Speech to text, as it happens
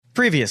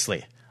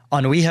Previously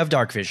on We Have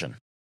Darkvision.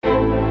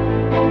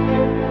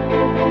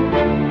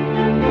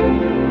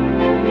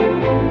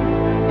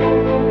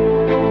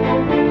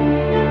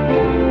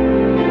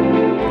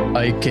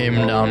 I came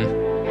down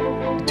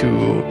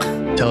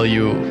to tell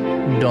you,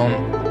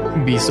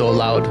 don't be so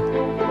loud.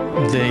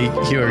 They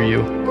hear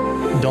you.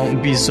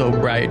 Don't be so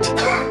bright.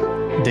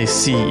 They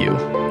see you.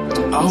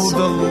 Oh,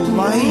 the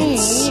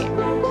lights.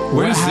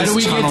 How do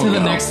we get to the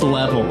next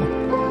level?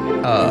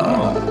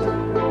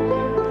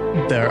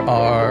 There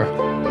are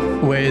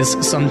ways.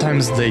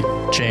 Sometimes they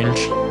change.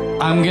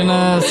 I'm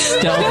gonna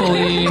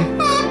stealthily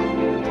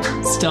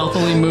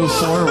move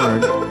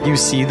forward. You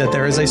see that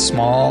there is a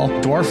small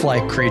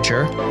dwarf-like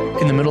creature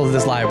in the middle of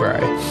this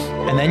library.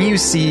 And then you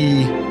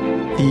see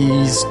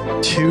these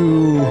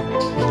two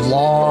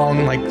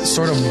long, like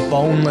sort of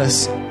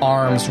boneless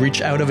arms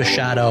reach out of a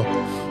shadow,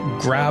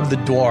 grab the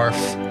dwarf,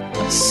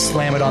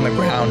 slam it on the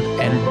ground,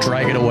 and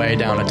drag it away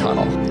down a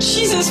tunnel.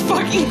 Jesus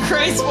fucking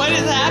Christ, what is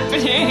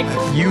happening?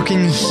 You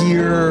can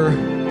hear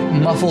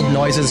muffled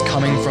noises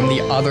coming from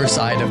the other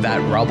side of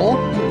that rubble.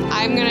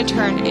 I'm gonna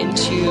turn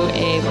into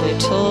a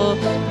little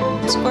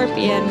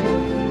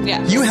scorpion.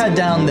 Yeah. You head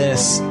down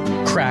this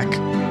crack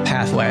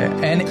pathway,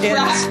 and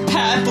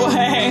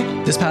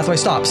this pathway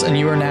stops, and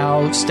you are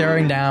now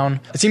staring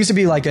down. It seems to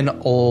be like an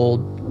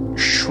old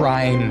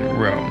shrine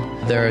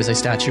room. There is a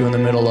statue in the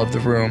middle of the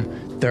room.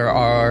 There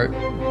are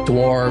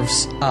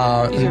dwarves.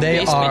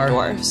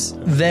 Dwarves.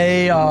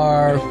 They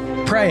are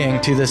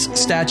praying to this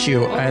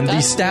statue, and the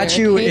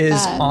statue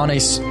is on a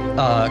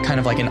kind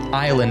of like an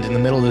island in the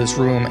middle of this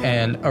room,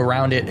 and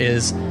around it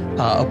is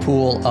a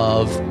pool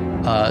of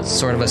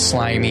sort of a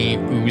slimy,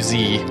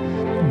 oozy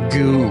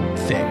goo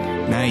thing.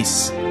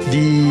 Nice.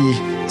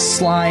 The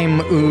slime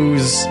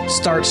ooze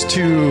starts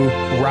to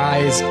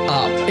rise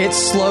up. It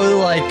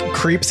slowly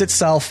creeps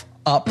itself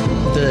up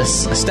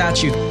this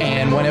statue,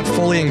 and when it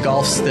fully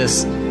engulfs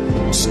this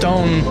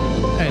stone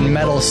and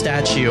metal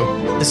statue,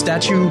 the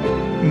statue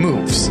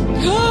moves.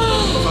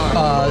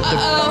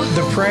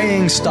 The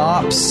praying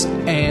stops,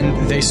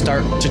 and they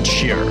start to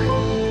cheer.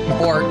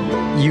 Or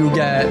you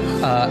get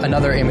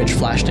another image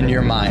flashed into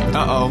your mind.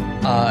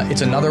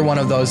 It's another one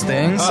of those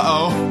things.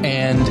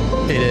 And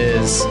it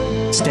is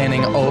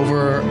standing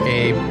over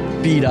a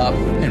beat up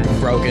and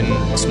broken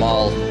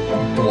small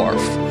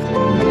dwarf.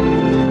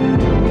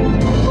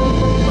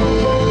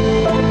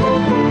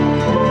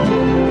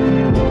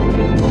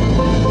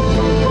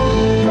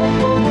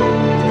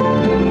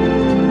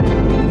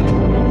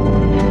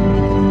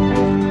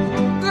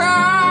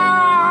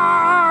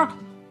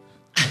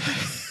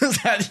 Is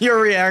that your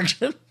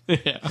reaction?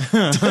 Yeah.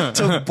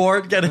 to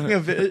Bort getting a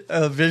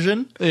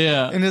vision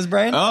in his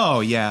brain?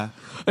 Oh, yeah.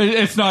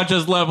 It's not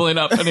just leveling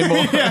up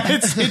anymore. Yeah,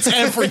 it's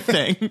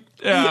everything.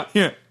 Yeah.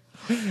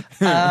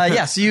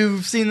 Yes,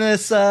 you've seen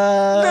this.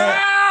 The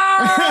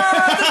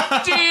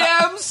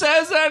DM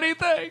says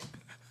anything.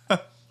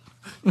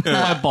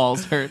 My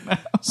balls hurt now.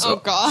 Oh,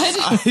 God.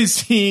 I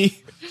see...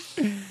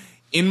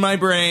 In my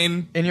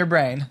brain... In your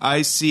brain.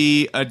 I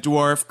see a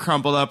dwarf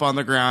crumpled up on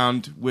the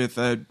ground with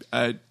a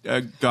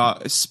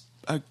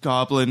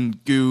goblin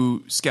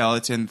goo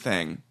skeleton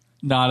thing.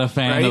 Not a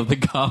fan of the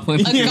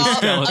goblin goo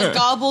skeleton. A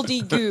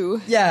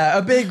gobbledy-goo. Yeah,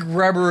 a big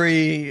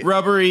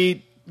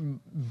rubbery,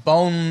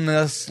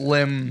 boneless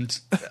limbed.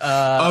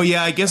 Oh,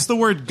 yeah, I guess the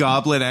word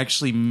goblin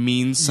actually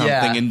means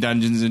something in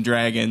Dungeons and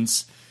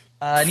Dragons.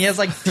 And he has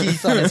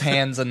teeth on his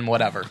hands and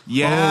whatever.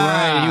 Yeah.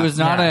 Oh,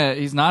 right.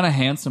 He's not a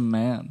handsome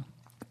man.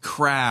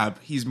 Crab.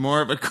 He's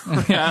more of a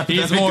crab.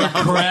 He's more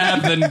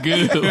crab than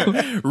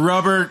goo.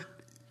 Rubber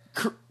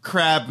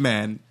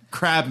crabman.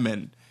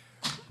 Crabman.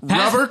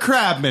 Rubber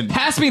crabman.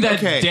 Pass me that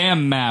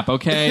damn map,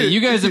 okay? You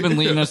guys have been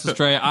leading us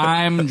astray.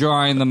 I'm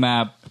drawing the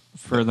map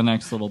for the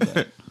next little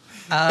bit.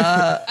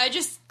 I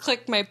just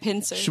clicked my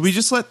pincers. Should we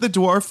just let the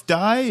dwarf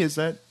die? Is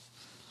that...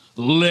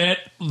 Let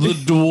the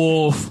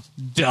dwarf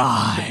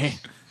die.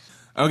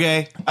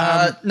 Okay.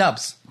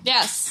 Nubs.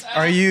 Yes.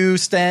 Are you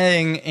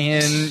staying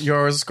in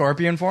your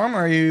scorpion form,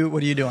 or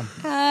what are you doing?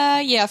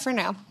 Yeah, for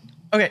now.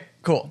 Okay,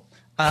 cool.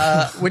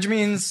 Which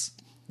means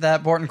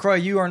that Bort and Croy,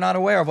 you are not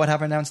aware of what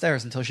happened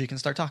downstairs until she can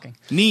start talking.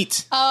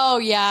 Neat. Oh,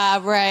 yeah,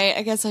 right.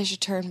 I guess I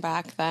should turn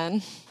back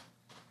then.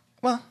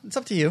 Well, it's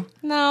up to you.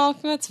 No,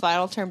 that's fine.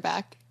 I'll turn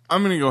back.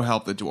 I'm going to go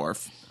help the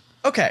dwarf.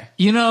 Okay.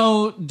 You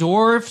know,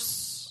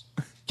 dwarfs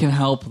can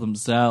help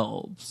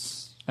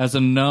themselves. As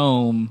a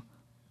gnome,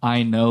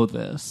 I know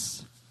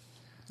this.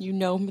 You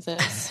know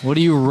this. What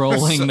are you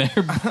rolling there,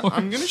 Bort?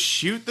 I'm going to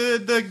shoot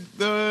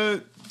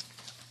the...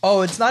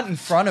 Oh, it's not in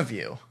front of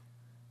you.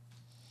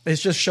 It's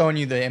just showing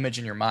you the image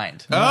in your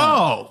mind.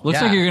 Oh!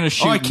 Looks like you're going to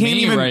shoot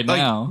me right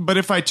now. But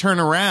if I turn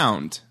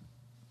around...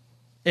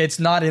 It's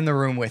not in the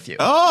room with you.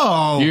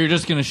 Oh! You're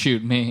just going to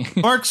shoot me.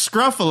 Mark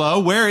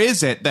Scruffalo, where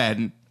is it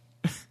then?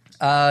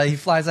 He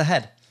flies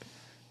ahead.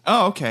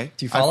 Oh, okay.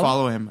 Do you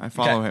follow him? I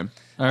follow him.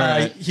 All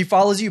right. He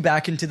follows you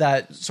back into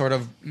that sort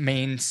of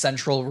main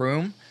central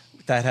room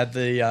that had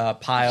the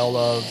pile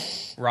of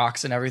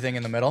rocks and everything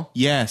in the middle.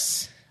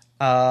 Yes.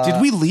 Did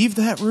we leave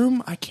that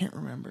room? I can't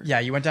remember. Yeah,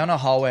 you went down a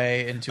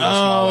hallway into a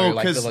smaller,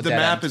 like, because little the dead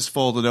map end. is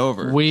folded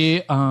over.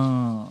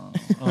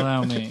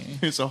 Allow me.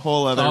 There's a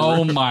whole other Oh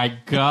room. my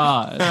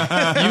god. You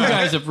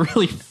guys have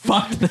really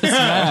fucked this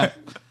map.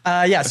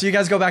 Yeah, so you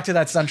guys go back to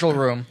that central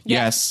room.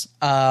 Yes.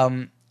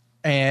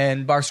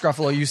 And Bar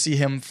Scruffalo, you see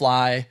him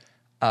fly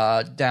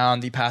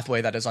down the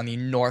pathway that is on the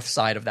north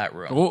side of that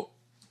room.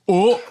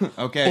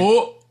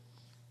 Okay.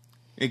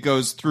 It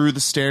goes through the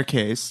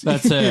staircase.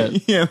 That's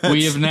it. Yeah,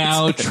 we have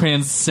now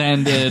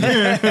transcended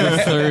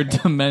the third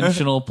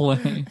dimensional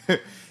plane.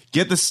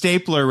 Get the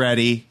stapler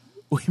ready.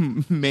 We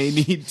may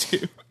need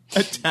to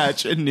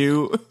attach a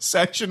new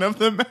section of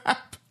the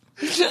map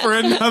for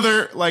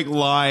another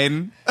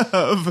line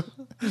of.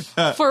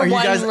 For Are you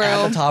one guys room.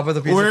 at the top of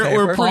the piece of We're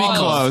paper? pretty Almost,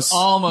 close.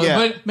 Almost. Yeah.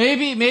 But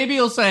maybe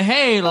he'll say,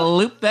 hey,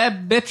 loop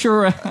that bitch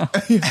around.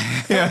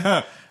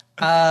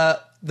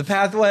 The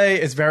pathway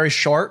is very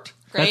short.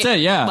 Great. That's it,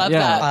 yeah, Love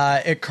yeah.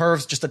 that. It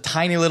curves just a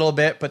tiny little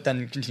bit, but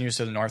then continues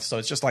to the north. So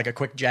it's just like a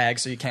quick jag,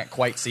 so you can't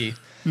quite see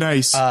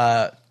Nice.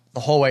 the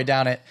whole way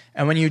down it.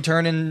 And when you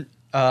turn in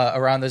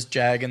around this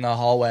jag in the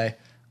hallway,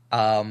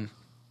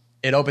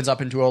 it opens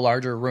up into a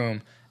larger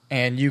room,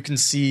 and you can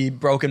see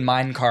broken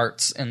mine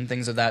carts and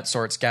things of that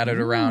sort scattered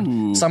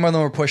around. Some of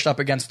them were pushed up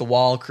against the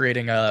wall,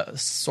 creating a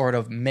sort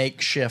of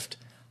makeshift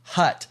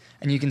hut.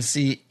 And you can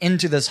see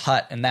into this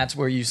hut, and that's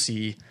where you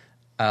see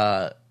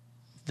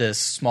this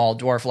small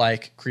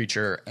dwarf-like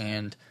creature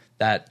and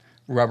that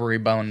rubbery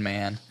bone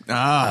man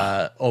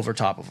over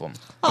top of him.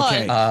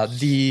 Okay.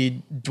 The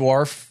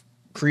dwarf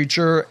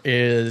creature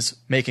is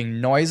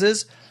making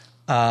noises,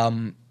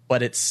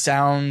 but it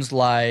sounds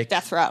like...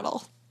 Death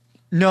rattle.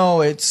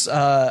 No, it's...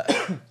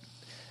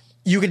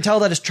 you can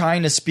tell that it's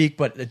trying to speak,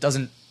 but it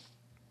doesn't...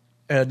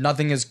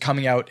 nothing is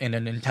coming out in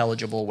an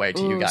intelligible way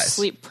to you guys.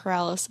 Sleep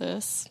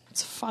paralysis.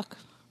 It's fuck.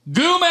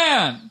 Goo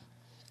man!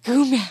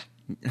 Goo man.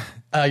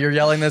 You're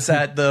yelling this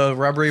at the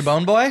rubbery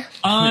bone boy?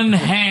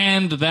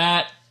 Unhand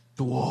that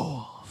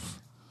dwarf.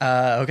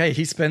 Okay,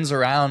 he spins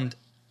around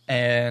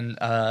and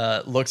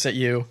looks at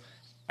you,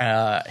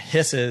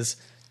 hisses,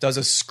 does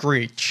a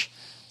screech.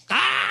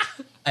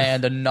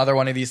 And another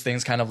one of these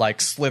things kind of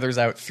like slithers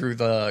out through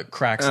the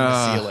cracks in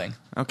the ceiling.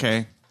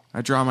 Okay.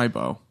 I draw my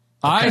bow.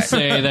 I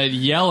say that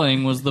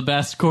yelling was the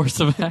best course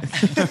of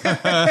action.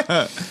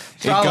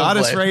 It got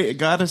us right. It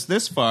got us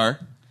this far.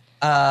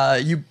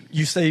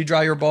 You say you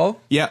draw your bow?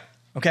 Yep.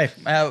 Okay,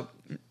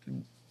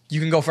 you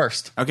can go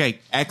first. Okay.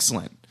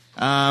 Excellent.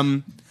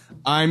 I'm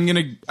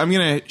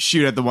gonna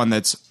shoot at the one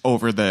that's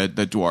over the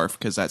dwarf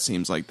because that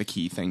seems like the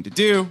key thing to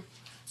do.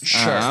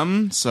 Sure.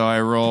 So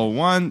I roll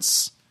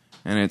once,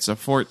 and it's a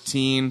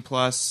 14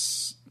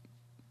 plus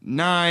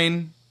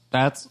 9.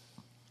 That's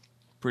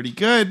Pretty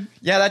good.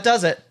 Yeah, that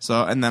does it.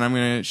 So, and then I'm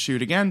gonna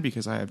shoot again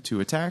because I have 2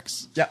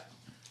 attacks. Yeah.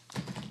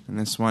 And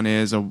this one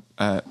is a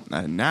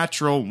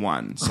natural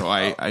 1. So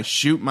I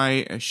shoot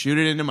it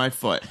into my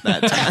foot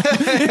that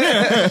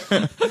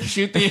time.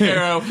 shoot the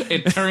arrow,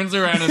 it turns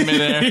around in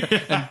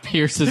midair and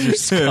pierces your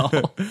skull.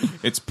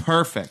 It's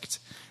perfect.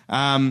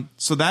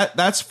 So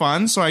that's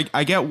fun. So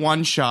I get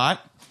 1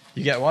 shot,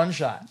 You get 1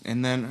 shot.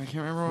 and then I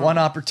can't remember 1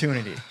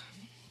 opportunity.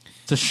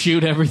 To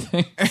shoot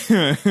everything.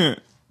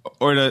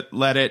 or to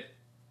let it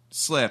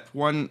slip.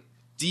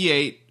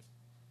 1d8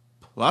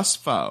 plus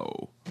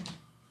foe.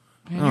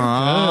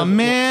 Oh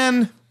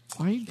man,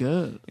 Why are you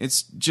good?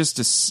 it's just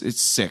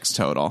it's 6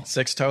 total.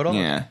 6 total?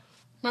 Yeah.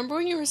 Remember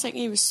when you were saying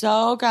he was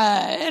so good?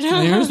 Yeah,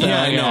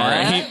 I know,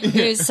 right?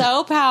 He was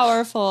so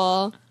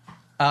powerful.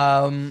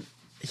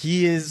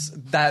 He is,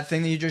 that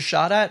thing that you just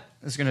shot at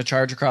is going to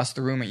charge across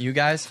the room at you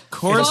guys. Of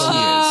course he is.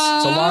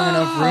 It's a long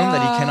enough room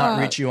that he cannot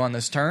reach you on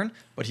this turn,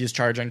 but he's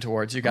charging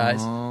towards you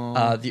guys.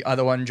 The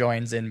other one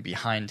joins in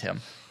behind him.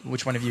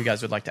 Which one of you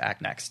guys would like to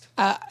act next?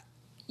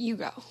 You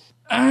go.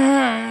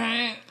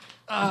 Alright.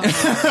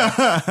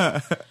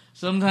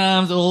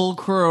 Sometimes old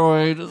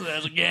Croy just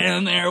has to get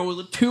in there with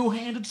a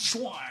 2-handed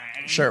swing.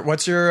 Sure.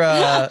 What's your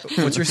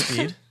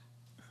speed?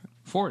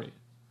 40.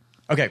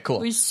 Okay, cool.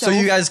 We're So so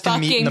you guys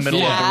can meet in the fucking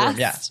middle of the room. fast.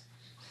 Yes.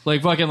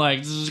 Like fucking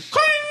like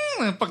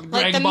fucking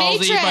Like Dragon the Ball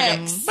Z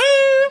Matrix.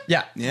 fucking.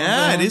 Yeah.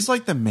 Yeah, it is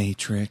like the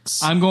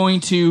Matrix. I'm going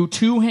to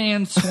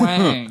 2-hand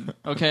swing.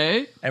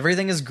 Okay?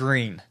 Everything is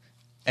green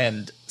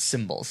and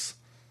symbols.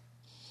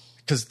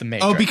 Because the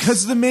Matrix. Oh,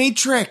 because of the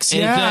Matrix.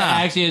 Yeah.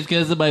 Actually, it's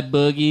because of my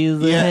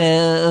boogies.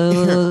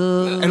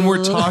 Yeah. And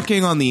we're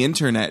talking on the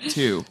internet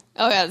too.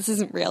 Oh yeah, this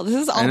isn't real. This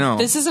is I know. all.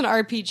 This is an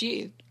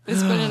RPG.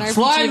 It's been an RPG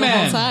Fly the whole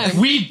man, time.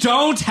 we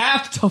don't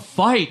have to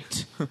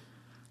fight.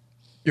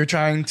 You're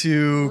trying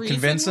to Reason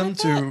convince him with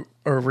to,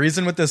 or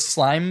reason with this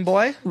slime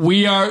boy?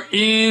 We are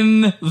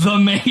in the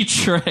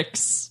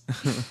Matrix.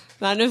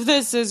 None of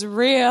this is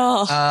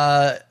real.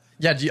 Yeah,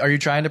 are you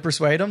trying to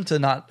persuade him to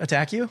not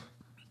attack you?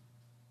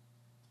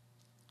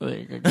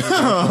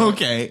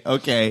 Okay.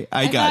 I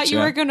I got thought you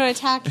were going to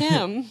attack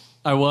him.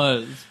 I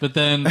was, but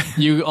then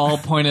you all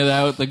pointed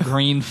out the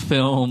green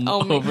film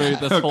Oh my over God.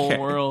 this whole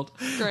world,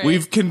 Great.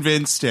 We've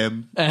convinced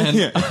him.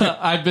 and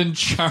I've been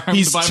charmed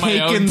He's by my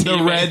own taken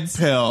the red teammates.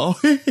 pill.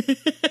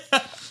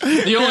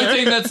 The only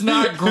thing that's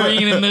not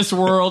green in this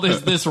world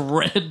is this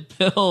red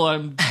pill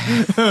I'm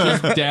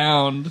just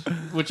downed,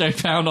 which I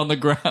found on the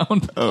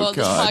ground. Oh, God.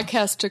 The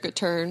podcast took a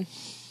turn.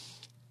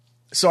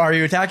 So are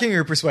you attacking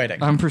or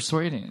persuading? I'm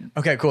persuading.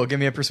 Okay, cool. Give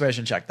me a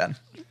persuasion check then.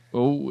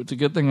 Oh, it's a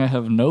good thing I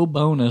have no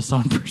bonus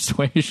on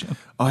persuasion.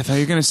 Oh, I thought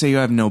you were going to say you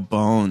have no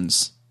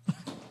bones.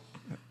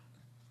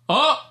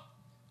 Oh,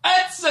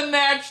 it's a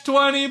natch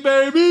 20,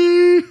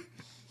 baby.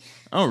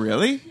 Oh,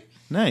 really?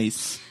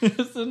 Nice.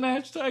 It's a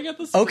natch 20. I got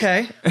the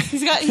Okay.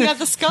 He got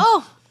the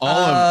skull.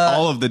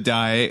 All of the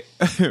die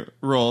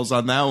rolls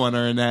on that one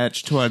are a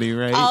natch 20,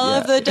 right? All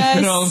of the dice.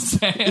 You know what I'm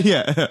saying?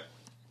 Yeah.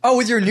 Oh,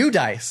 with your new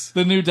dice.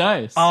 The new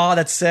dice. Oh,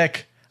 that's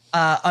sick.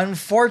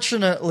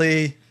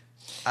 Unfortunately,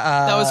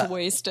 That was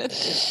wasted.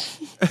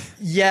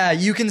 yeah,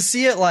 you can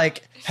see it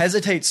like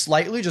hesitate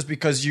slightly just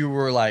because you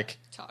were like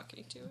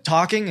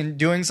talking and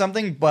doing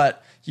something,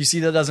 but you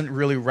see that doesn't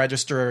really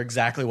register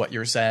exactly what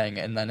you're saying,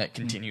 and then it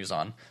continues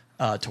on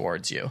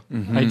towards you.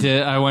 Mm-hmm.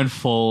 I went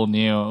full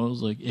Neo. I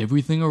was like,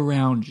 everything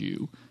around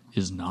you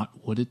is not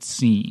what it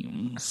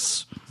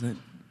seems.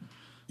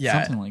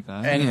 Yeah, Something like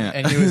that.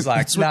 And he was like,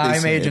 That's what "Nah, they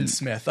I'm said. Agent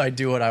Smith. I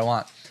do what I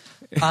want."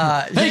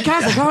 Hey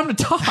guys, I got him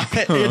to talk.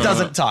 It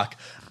doesn't talk.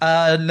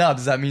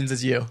 Nubs, that means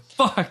it's you.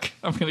 Fuck.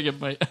 I'm going to get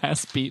my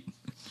ass beat.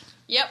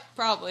 Yep,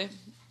 probably.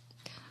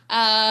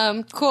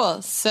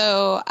 Cool.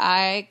 So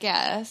I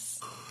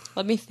guess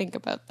let me think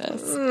about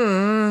this.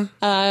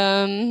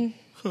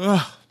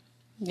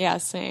 Yeah,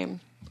 same.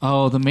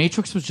 Oh, The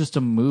Matrix was just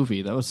a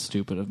movie. That was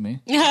stupid of me.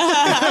 What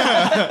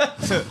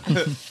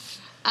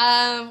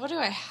do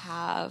I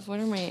have? What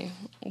are my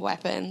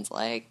weapons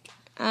like?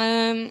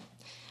 I'm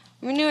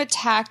going to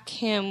attack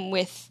him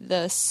with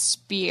the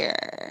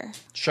spear.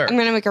 Sure. I'm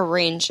going to make a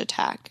ranged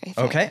attack, I think.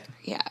 Okay.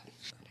 Yeah.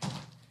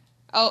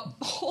 Oh.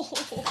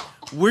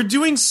 We're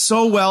doing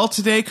so well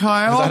today,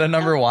 Kyle. Is that a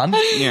number one?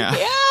 Yeah.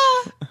 Yeah.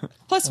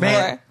 Plus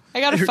Man. 4. I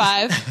got a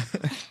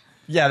 5.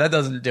 Yeah, that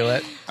doesn't do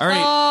it. All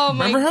right. Oh,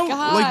 my Remember how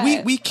God.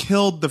 like we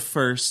killed the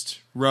first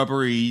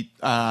rubbery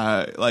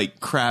like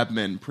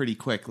crabman pretty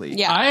quickly.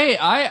 Yeah.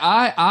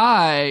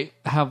 I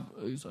have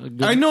a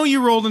good... I know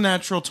you rolled a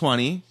natural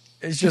 20.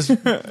 It's just You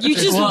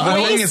just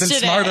Willing wasted isn't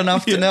smart it.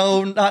 enough to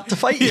know not to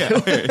fight you.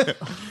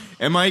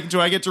 Do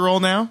I get to roll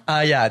now?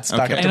 Yeah, it's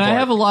back Okay. up to And I Bort.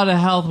 have a lot of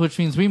health, which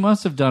means we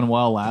must have done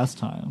well last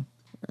time.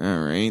 All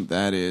right,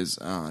 that is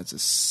it's a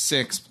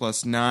 6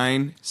 plus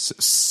 9,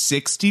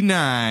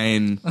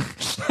 69.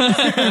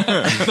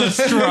 The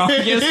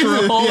strongest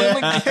roll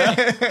in the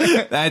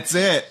game. That's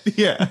it.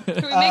 Yeah. Can we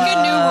make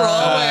a new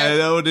roll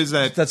where What is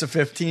that? That's a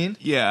 15.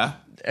 Yeah.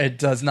 It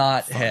does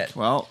not hit.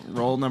 Well,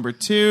 roll number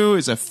 2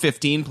 is a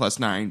 15 plus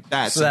 9.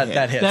 That's So a hit.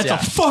 that hits. That's yeah.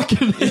 a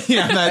fucking...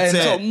 Yeah, that's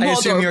And it. I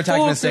assume you're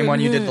attacking the same one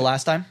you did the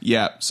last time?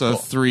 Yeah, so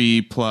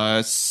 3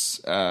 plus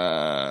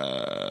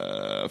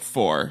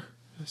 4.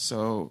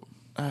 So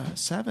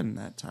 7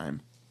 that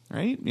time,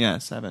 right? Yeah,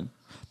 7.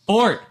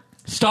 Bort,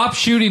 stop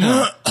shooting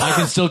him. I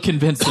can still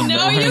convince him. No,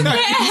 that we're you in-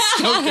 can't.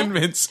 So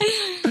convinced.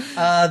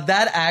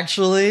 That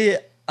actually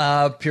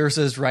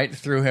pierces right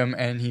through him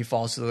and he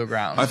falls to the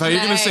ground. I thought you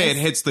were going to say it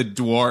Nice. hits the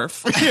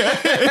dwarf.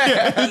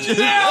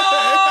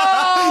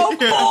 No,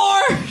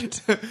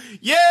 Bort!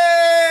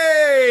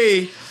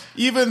 Yay!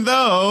 Even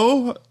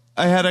though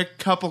I had a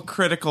couple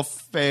critical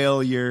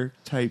failure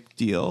type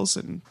deals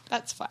and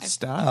That's fine.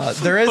 stuff.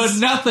 There is, But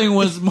nothing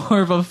was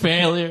more of a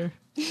failure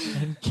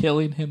than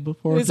killing him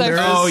before. Who's our there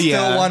is Oh, still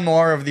yeah. one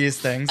more of these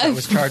things that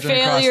was charging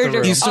across failure the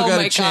room. You still oh got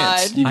my a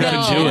chance. God. You I got can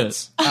a do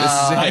chance. it.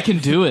 I can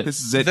do it.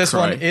 This is it, This Croy.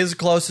 one is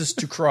closest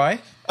to Croy.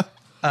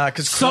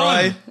 Because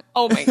Son. Croy,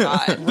 Oh my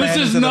God. This ran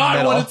is into the not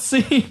middle. what it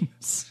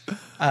seems.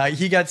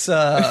 He gets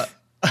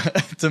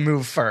to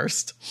move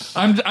first.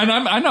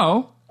 I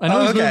know.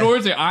 Oh, he's okay. moving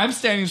towards me. I'm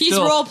standing He's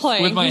still role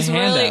playing. with my He's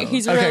hand really, out.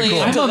 he's Okay, really cool.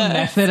 I'm into a this.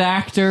 method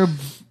actor,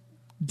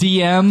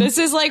 DM. This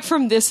is like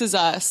from This Is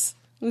Us.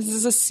 This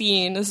is a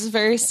scene. This is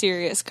very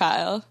serious,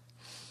 Kyle.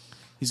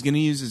 He's going to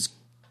use his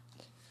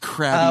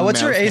crabby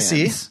What's your mouth AC?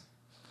 hands.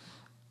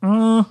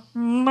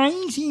 My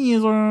AC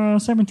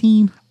is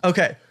 17.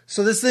 Okay,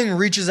 so this thing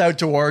reaches out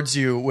towards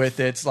you with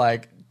its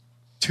like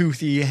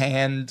toothy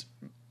hand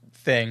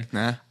thing.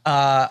 Nah.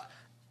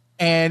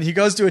 And he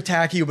goes to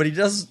attack you, but he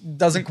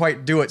doesn't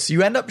quite do it. So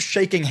you end up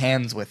shaking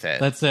hands with it.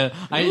 That's it.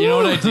 You know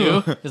what I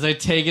do? Is I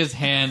take his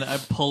hand, I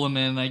pull him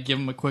in, I give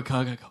him a quick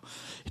hug. I go,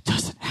 it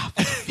doesn't have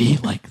to be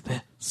like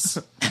this.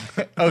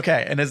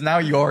 Okay, and it's now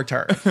your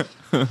turn.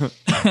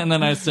 And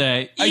then I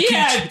say,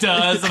 yeah, it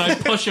does. And I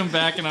push him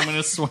back, and I'm going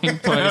to swing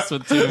twice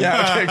with two.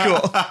 Yeah, okay,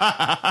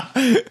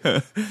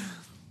 cool.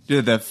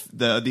 Do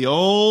the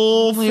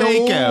old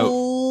fake out.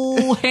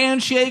 Old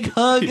handshake,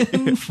 hug,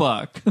 and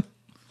fuck.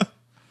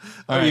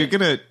 Oh, you're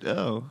going to...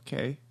 Oh,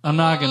 okay. I'm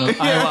not gonna.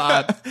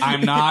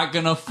 I'm not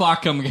gonna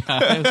fuck him,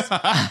 guys.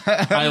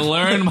 I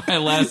learned my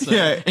lesson.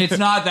 Yeah. It's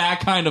not that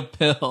kind of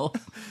pill.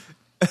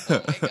 Oh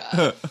my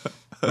God.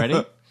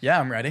 Ready? Yeah,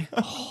 I'm ready.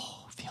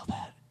 Oh, feel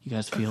that? You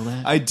guys feel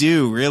that? I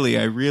do, really.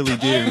 I really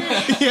do.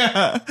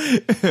 Yeah.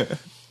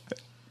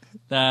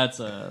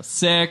 That's a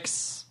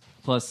 6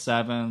 plus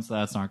 7, so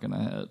that's not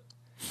gonna hit.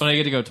 But I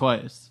get to go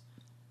twice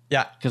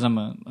Yeah, because I'm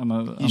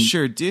You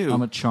sure do.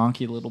 I'm a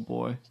chonky little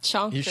boy.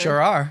 Chunker. you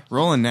sure are.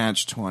 Roll a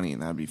natch 20.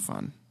 That'd be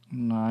fun.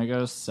 No, I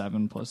got a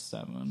 7 +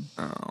 7.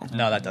 Oh.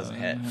 No, that doesn't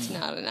hit. It's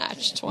not a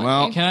natch 20.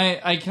 Well,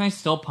 Can I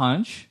still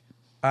punch?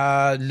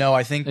 No,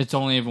 I think. It's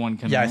only if one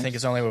can. Yeah, I think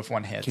it's only with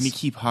one hit. can you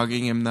keep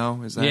hugging him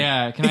though? Is that?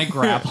 Yeah, can I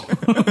grapple?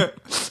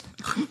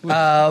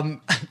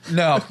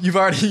 No, you've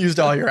already used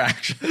all your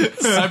actions.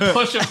 I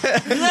push him.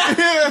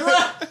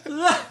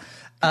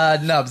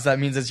 Nubs, that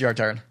means it's your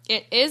turn.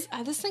 It is.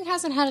 This thing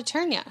hasn't had a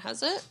turn yet,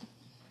 has it?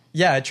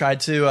 Yeah, I tried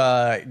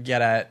to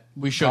get at.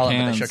 We shook Colin,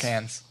 but hands. They shook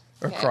hands.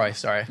 Or Okay. Croy,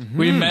 sorry.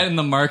 We met in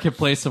the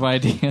marketplace of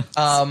ideas.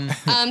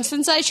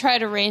 Since I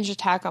tried a range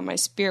attack on my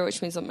spear,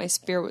 which means that my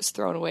spear was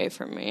thrown away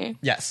from me,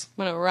 Yes.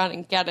 I'm going to run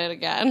and get it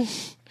again.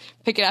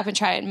 Pick it up and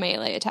try and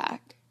melee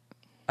attack.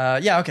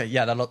 Yeah, okay.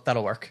 Yeah,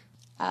 that'll work.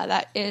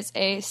 That is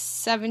a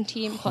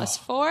 17 plus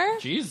 4.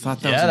 Jeez. Thought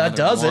that Yeah, was that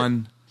does it.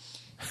 one.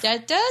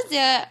 That does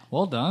it.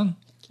 Well done.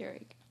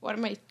 Keurig. What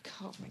am I...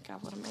 Oh my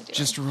god, what am I doing?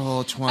 Just roll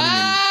a 20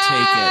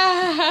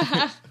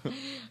 and take it.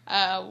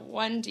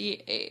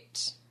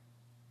 1d8.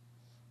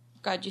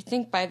 God, you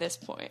think by this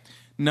point.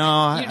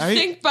 No, You'd I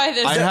think by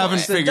this I point. haven't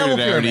It's a figured double it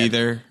out pyramid.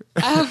 either.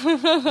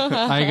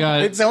 I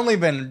got It's only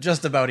been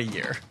just about a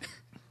year.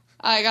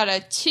 I got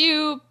a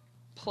 2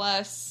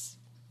 plus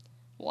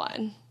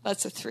 1.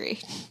 That's a 3.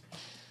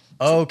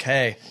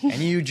 Okay.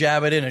 And you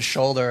jab it in his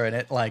shoulder and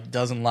it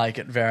doesn't like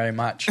it very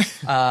much.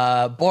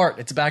 Bort,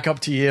 it's back up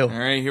to you. All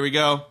right, here we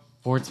go.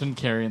 Fort's been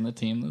carrying the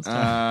team this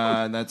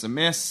time. That's a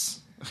miss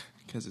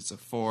because it's a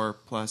 4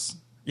 plus,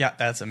 Yeah,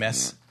 that's a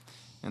miss.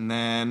 and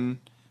then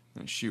I'm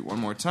gonna shoot one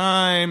more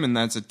time, and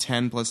that's a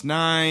 10 plus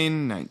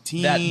 9,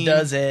 19. That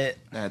does it.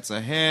 That's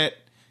a hit.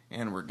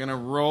 And we're gonna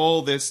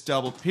roll this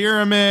double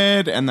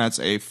pyramid, and that's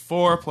a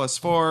 4 plus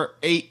 4,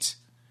 8.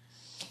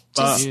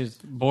 Jeez.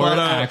 Board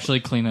actually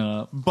clean it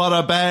up.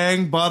 Bada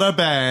bang, bada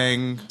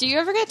bang. Do you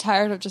ever get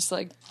tired of just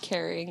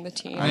carrying the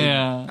team?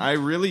 Yeah. I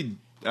really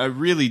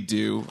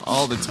do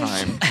all the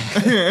time,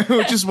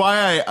 which is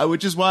why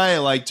I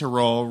like to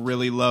roll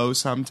really low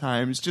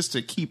sometimes, just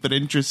to keep it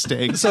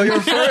interesting. So your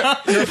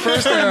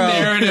first arrow,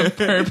 Narrative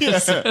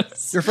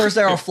purposes. your first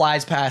arrow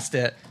flies past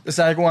it. The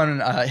second one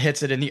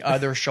hits it in the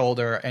other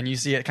shoulder, and you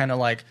see it kind of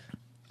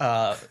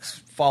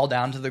fall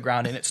down to the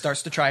ground, and it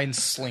starts to try and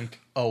slink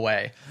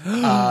away.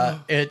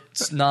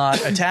 It's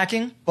not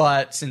attacking,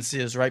 but since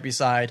it is right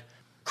beside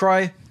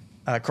Croy,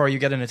 you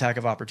get an attack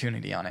of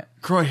opportunity on it.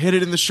 Croy hit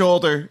it in the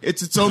shoulder.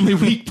 It's its only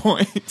weak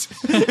point.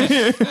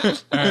 All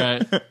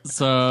right.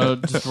 So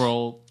just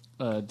roll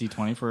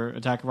d20 for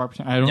attack of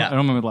opportunity. I don't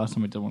remember the last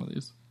time I did one of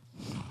these.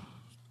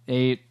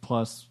 8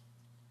 plus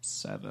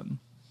 7.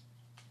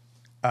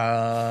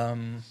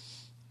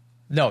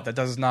 No, that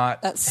does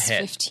not That's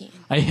hit. 15.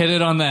 I hit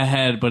it on the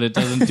head, but it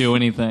doesn't do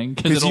anything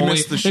because you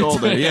missed the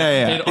shoulder.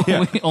 Yeah.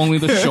 Only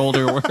the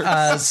shoulder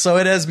works. So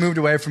it has moved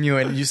away from you,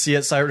 and you see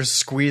it sort of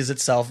squeeze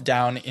itself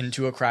down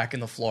into a crack in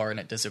the floor, and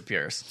it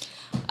disappears.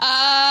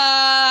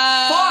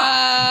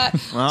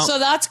 So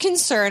that's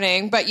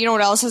concerning, but you know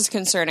what else is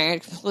concerning? I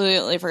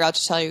completely forgot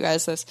to tell you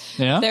guys this.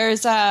 Yeah?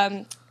 There's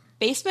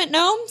basement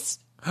gnomes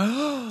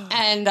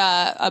and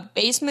a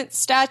basement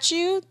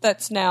statue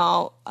that's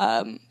now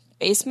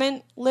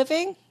basement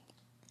living.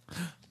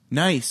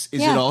 Nice.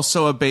 Is Yeah. it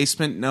also a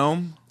basement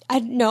gnome? I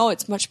know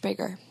it's much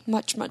bigger,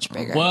 much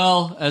bigger.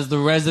 Well, as the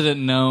resident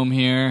gnome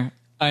here,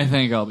 I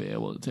think I'll be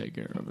able to take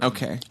care of it.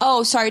 Okay.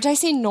 Oh, sorry. Did I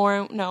say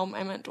gnome?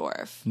 I meant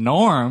dwarf.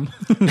 Norm?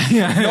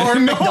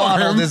 Norm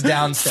McDonald is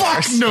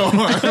downstairs. No.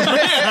 Norm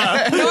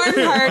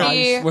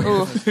Hardy.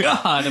 Ooh.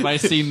 God, if I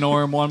see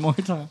Norm one more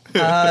time.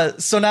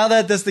 So now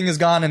that this thing is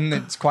gone and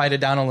it's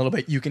quieted down a little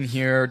bit, you can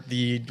hear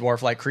the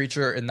dwarf-like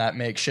creature in that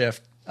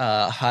makeshift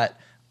hut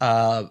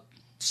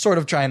sort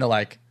of trying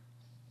to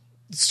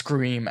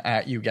scream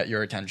at you, get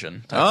your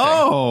attention.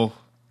 Oh.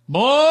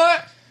 Boy!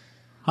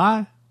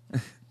 Hi.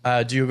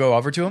 Do you go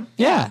over to him?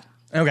 Yeah.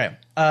 Okay.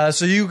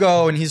 So you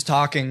go and he's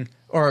talking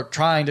or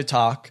trying to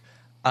talk,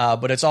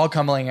 but it's all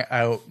coming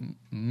out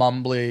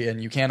mumbly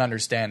and you can't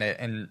understand it.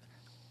 And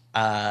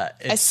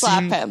I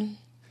slap him.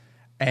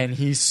 And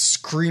he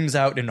screams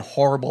out in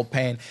horrible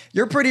pain.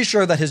 You're pretty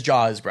sure that his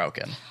jaw is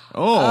broken.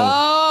 Oh.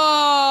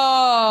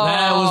 Oh.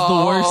 That was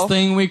the worst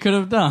thing we could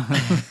have done.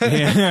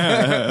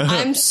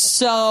 I'm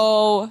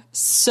so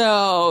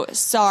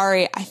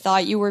sorry. I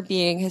thought you were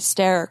being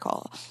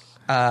hysterical.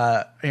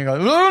 And you go,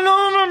 no. All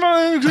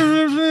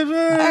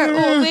right,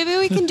 well, maybe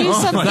we can do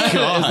something. Is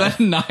that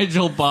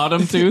Nigel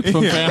Bottomtooth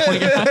from Family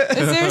Guy?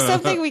 Is there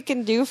something we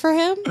can do for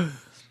him?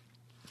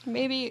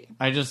 Maybe.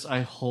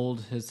 I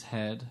hold his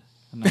head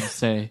and I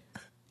say,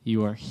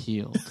 "You are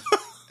healed."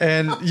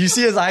 And you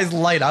see his eyes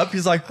light up.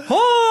 He's like,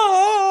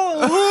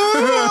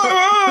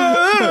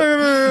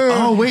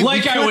 Oh, wait.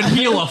 Like I would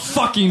heal a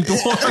fucking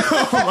dwarf.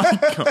 Oh, my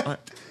God.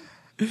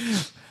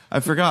 I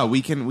forgot.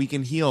 We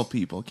can heal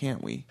people,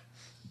 can't we?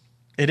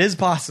 It is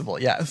possible,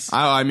 yes.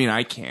 I mean,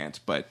 I can't,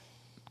 but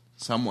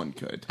Someone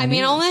could. I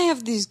mean, I only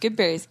have these good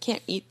berries.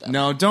 Can't eat them.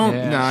 No, don't.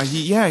 Yeah. Nah,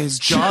 his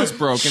jaw's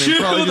broken and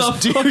probably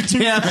just do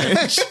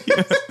damage.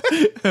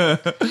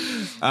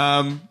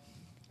 All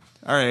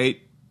right.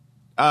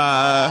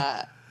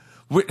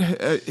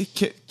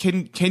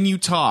 Can you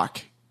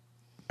talk?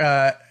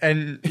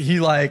 And he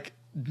like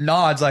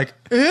nods like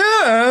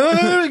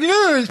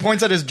he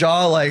points at his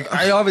jaw like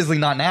obviously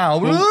not now.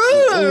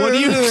 What do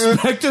you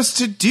expect us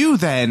to do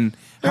then?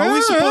 How are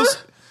we supposed?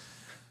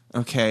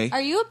 Okay. Are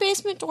you a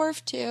basement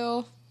dwarf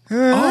too?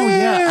 Oh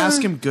yeah,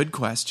 ask him good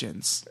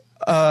questions.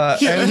 And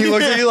he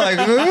looks at you like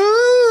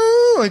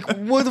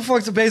what the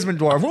fuck's a basement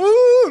dwarf?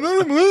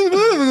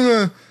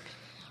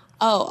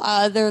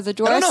 They're the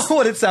dwarves. I don't know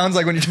what it sounds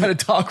like when you try to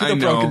talk with I a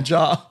know. broken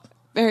jaw.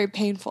 Very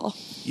painful.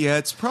 Yeah,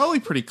 it's probably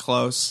pretty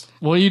close.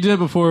 Well, you did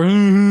before.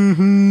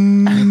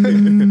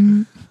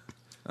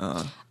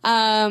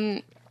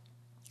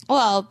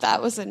 Well,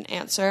 that was an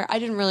answer. I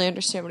didn't really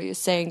understand what he was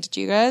saying. Did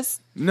you guys?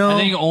 No, I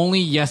think only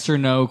yes or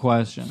no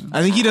questions.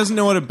 I think he doesn't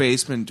know what a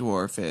basement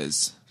dwarf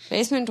is.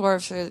 Basement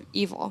dwarves are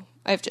evil.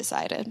 I've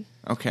decided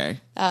Okay.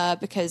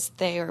 because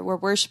they were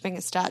worshiping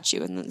a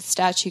statue, and then the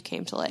statue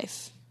came to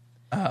life.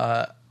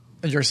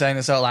 You're saying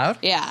this out loud?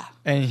 Yeah.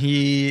 And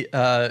he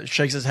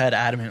shakes his head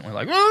adamantly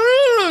like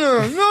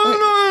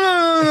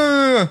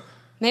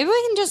Maybe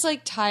we can just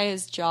like tie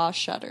his jaw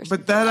shut or something.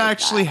 But that like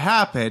actually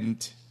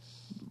happened.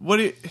 Are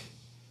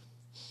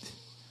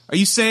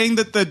you saying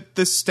that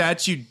the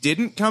statue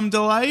didn't come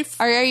to life?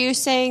 Are you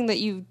saying that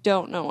you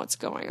don't know what's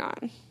going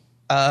on?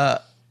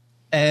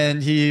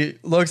 and he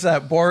looks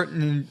at Bort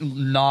and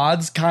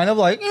nods kind of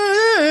like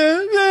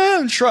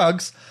and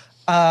shrugs.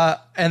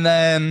 And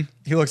then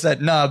he looks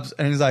at Nubs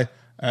and he's like,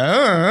 What?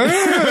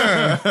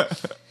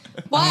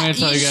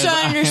 tell You you should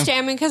guys,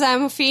 understand me because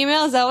I'm a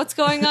female? Is that what's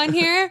going on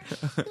here?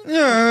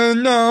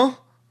 no.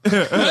 So he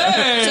doesn't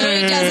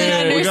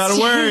understand. We got a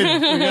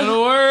word. We got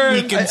a word.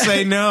 He can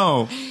say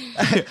no.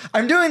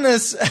 I'm doing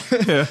this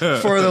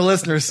for the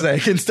listener's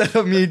sake instead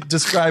of me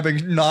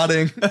describing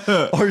nodding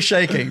or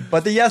shaking.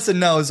 But the yes and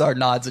no's are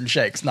nods and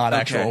shakes, not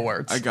actual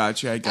words. I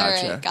got you. All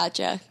right,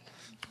 gotcha.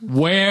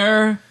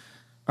 Where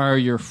are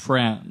your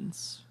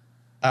friends?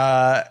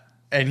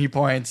 And he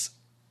points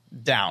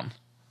down.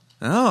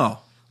 Oh.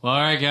 Well, all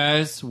right,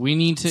 guys. We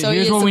need to. So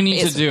here's he what is we a need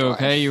to basic do. dwarf.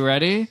 Okay, you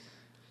ready?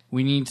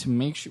 We need to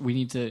make sure. We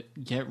need to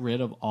get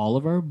rid of all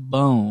of our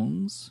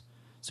bones,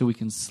 so we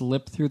can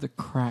slip through the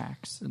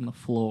cracks in the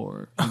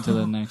floor into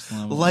the next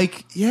level.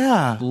 Like,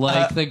 yeah.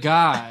 Like the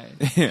guy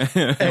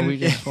that we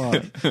just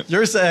fought.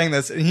 You're saying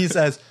this, and he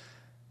says,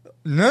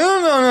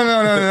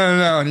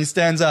 no. And he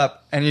stands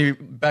up and he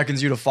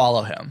beckons you to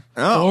follow him.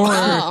 Oh. Or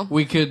Oh.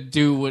 we could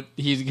do what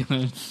he's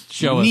going to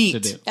show Neat.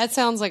 us to do. That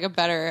sounds like a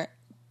better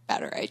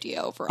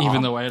idea overall.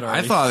 Even though I had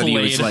already I thought he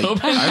was flayed like.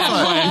 open.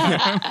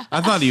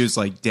 I thought he was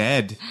like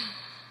dead.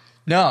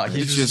 No,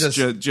 he's It's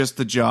just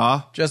the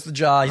jaw. just the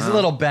jaw. He's a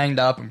little banged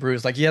up and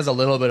bruised. Like he has a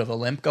little bit of a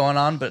limp going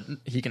on, but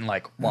he can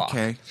like walk.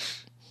 Okay.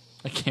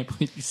 I can't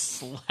believe you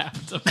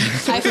slapped him.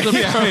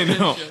 I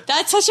know.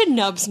 That's such a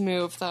Nubs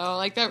move, though.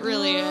 Like, that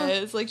really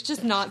is. Like,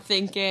 just not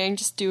thinking,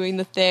 just doing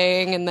the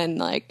thing, and then,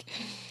 like,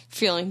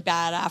 feeling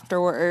bad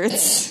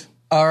afterwards.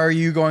 Are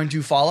you going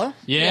to follow?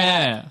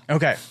 Yeah.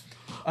 Okay.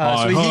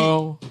 Hi So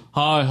ho.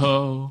 Hi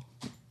ho.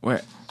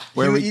 Where he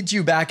we? leads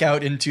you back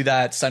out into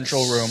that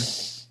central room.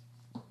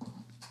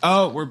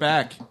 Oh, we're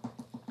back.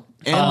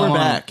 And we're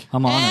back.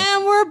 I'm on it.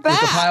 And we're With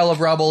back. a pile of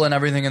rubble and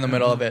everything in the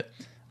middle of it.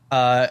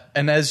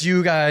 And as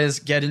you guys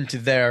get into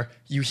there,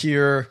 you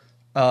hear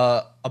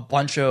a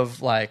bunch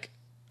of like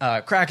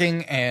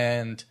cracking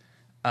and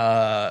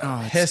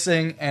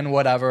hissing and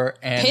whatever.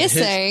 And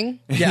Pissing.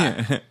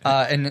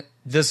 And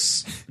the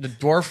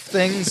dwarf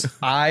thing's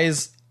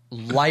eyes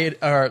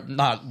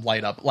not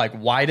light up, like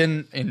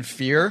widen in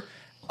fear.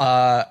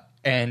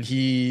 And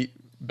he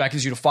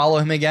beckons you to follow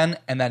him again,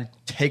 and then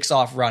takes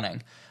off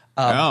running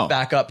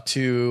back up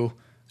to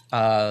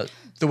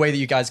the way that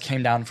you guys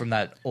came down from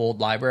that old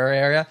library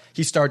area.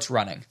 He starts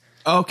running.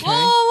 Okay.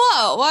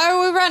 Whoa. Why are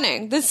we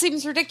running? This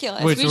seems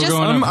ridiculous. Wait, so we're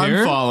going up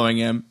here? I'm following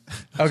him.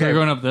 So we're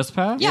going up this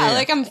path? Yeah,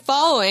 like I'm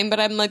following, but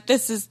I'm like,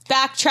 this is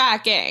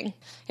backtracking.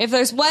 If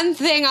there's one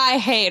thing I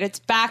hate, it's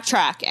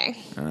backtracking.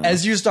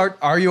 As you start,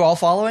 are you all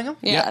following him?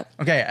 Yeah.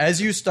 Okay, as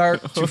you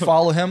start to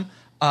follow him,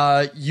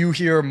 you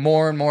hear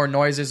more and more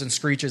noises and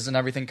screeches and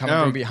everything coming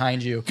from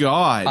behind you.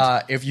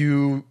 God. If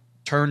you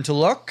turn to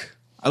look,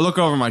 I look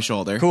over my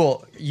shoulder.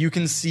 cool, you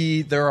can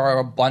see there are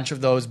a bunch of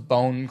those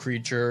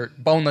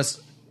boneless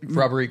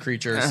rubbery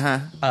creatures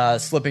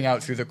slipping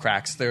out through the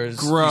cracks. There's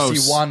Gross. You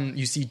see one,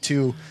 you see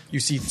two, you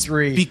see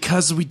three.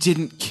 Because we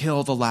didn't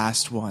kill the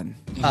last one.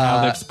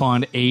 Now they've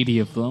spawned 80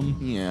 of them.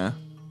 Yeah.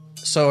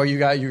 So are you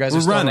guys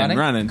are still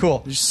running.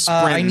 Cool. Just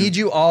I sprinting. need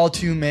you all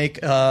to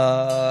make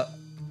I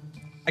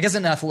guess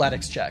an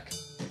athletics check.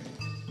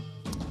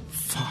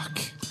 Fuck.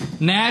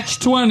 Natch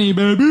 20,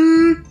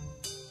 baby!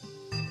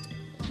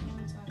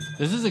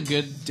 This is a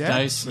good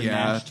dice for Yeah,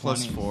 Natch 20.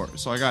 plus 4.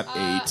 So I got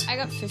 8. I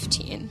got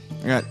 15.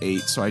 I got 8,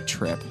 so I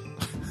trip.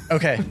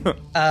 Okay.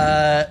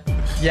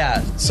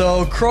 Yeah,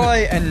 so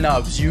Croy and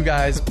Nubs, you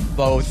guys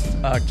both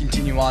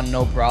continue on,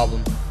 no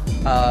problem.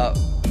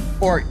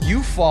 Or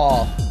you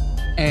fall,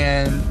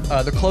 and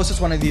the closest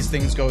one of these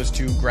things goes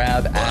to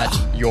grab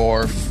at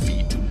your feet.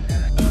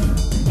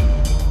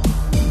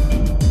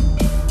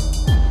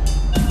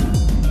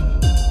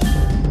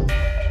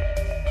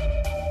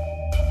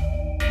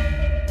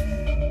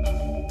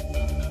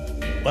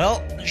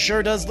 Well,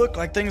 sure does look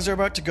like things are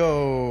about to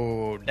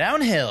go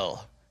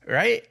downhill.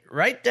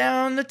 Right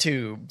down the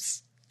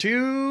tubes.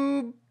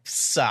 Tube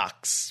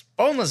socks.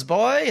 Boneless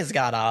boy has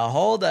got a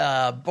hold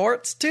of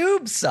Bort's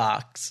tube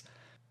socks.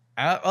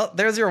 Well,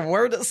 there's your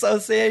word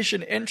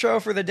association intro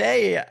for the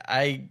day,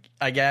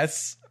 I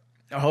guess.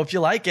 I hope you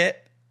like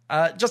it.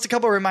 Just a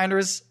couple of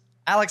reminders.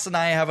 Alex and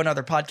I have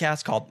another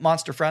podcast called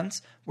Monster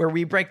Friends, where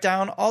we break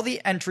down all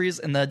the entries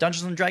in the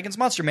Dungeons & Dragons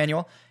Monster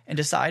Manual and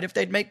decide if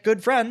they'd make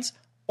good friends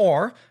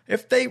or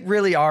if they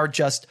really are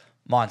just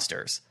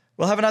monsters.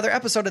 We'll have another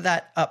episode of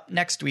that up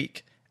next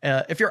week.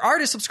 If you're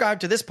already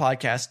subscribed to this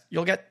podcast,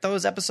 you'll get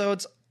those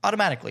episodes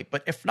automatically.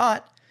 But if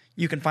not,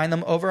 you can find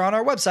them over on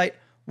our website,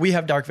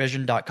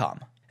 wehavedarkvision.com.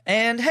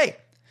 And hey,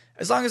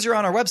 as long as you're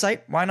on our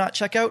website, why not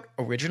check out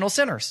Original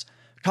Sinners?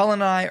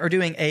 Colin and I are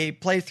doing a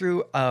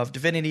playthrough of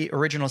Divinity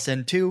Original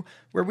Sin 2,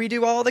 where we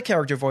do all the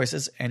character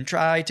voices and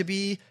try to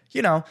be,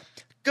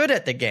 good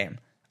at the game.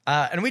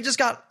 And we just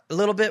got a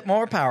little bit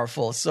more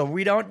powerful, so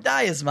we don't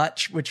die as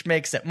much, which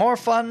makes it more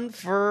fun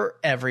for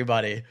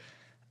everybody.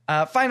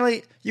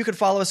 Finally, you can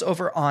follow us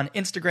over on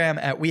Instagram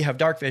at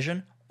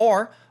wehavedarkvision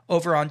or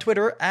over on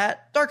Twitter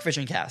at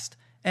darkvisioncast.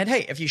 And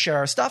hey, if you share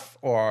our stuff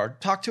or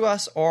talk to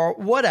us or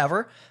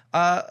whatever,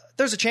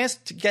 there's a chance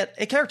to get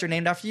a character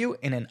named after you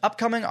in an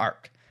upcoming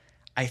arc.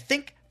 I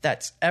think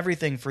that's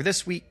everything for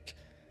this week.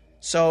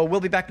 So we'll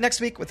be back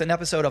next week with an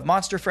episode of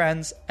Monster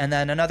Friends and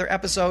then another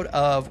episode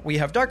of We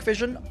Have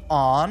Darkvision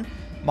on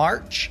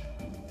March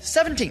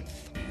 17th.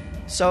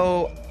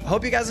 So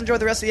hope you guys enjoy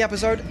the rest of the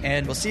episode,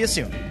 and we'll see you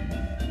soon.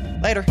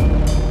 Later.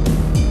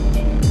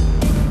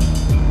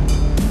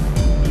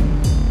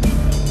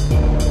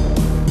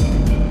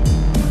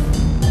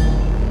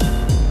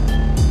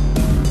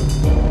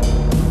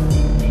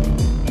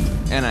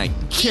 And I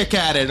kick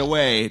at it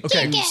away.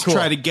 Okay, Just cool.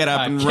 try to get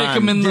up and kick run.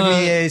 him in Give the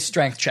me a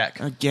strength check.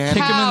 Again?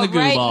 Kick him in the goo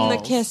right balls. in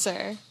the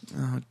kisser.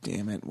 Oh,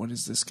 damn it. What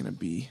is this going to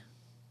be?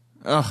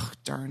 Ugh,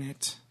 darn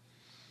it.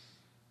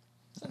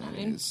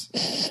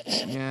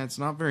 Yeah, it's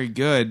not very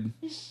good.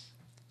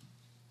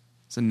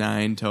 It's a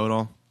 9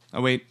 total.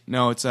 Oh, wait.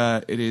 No, it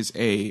is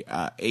a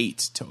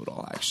 8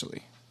 total,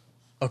 actually.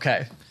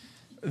 Okay.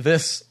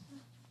 This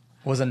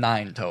was a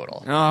 9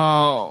 total.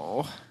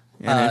 Oh.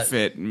 And if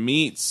it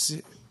meets...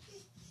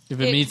 If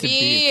it meets, it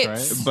beats,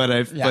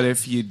 right? But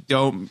if you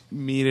don't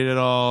meet it at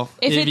all...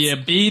 If you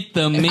beat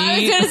the meat... I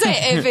was going to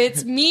say, if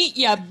it's meat,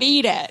 you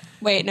beat it.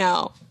 Wait,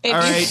 no. If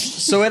All you- right.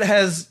 So it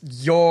has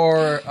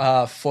your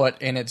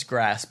foot in its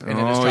grasp, and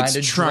it is trying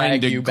to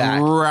drag you back.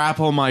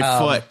 grapple my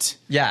foot.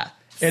 Yeah.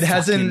 It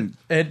hasn't...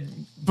 It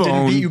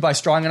didn't beat you by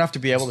strong enough to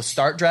be able to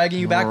start dragging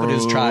you back, but it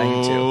is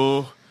trying to.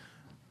 Do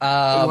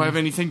I have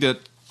anything to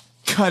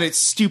cut its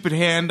stupid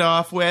hand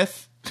off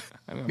with?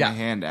 I have my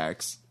hand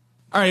axe.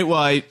 All right,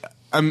 well,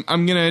 I'm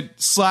gonna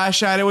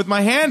slash at it with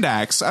my hand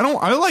axe. I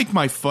like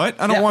my foot.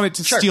 I don't want it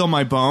to steal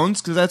my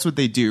bones, because that's what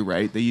they do,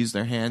 right? They use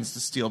their hands to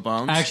steal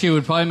bones. Actually, it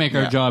would probably make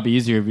our job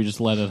easier if you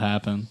just let it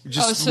happen.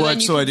 Just so then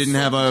you so I can didn't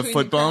sit have a between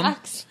foot the bone.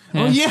 cracks.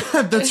 Oh yeah,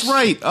 that's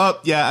right. Oh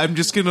yeah, I'm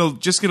just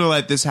gonna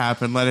let this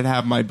happen. Let it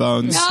have my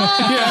bones.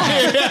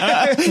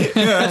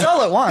 That's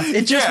all it wants.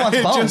 It just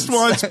wants bones. It just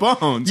wants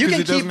bones. You 'cause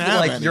can it doesn't keep have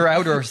like any. your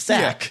outer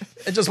sack.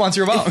 It just wants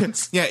your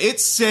bones. Yeah,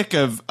 it's sick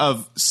of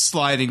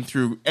sliding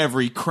through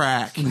every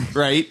crack,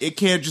 right? It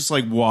can't just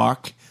like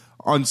walk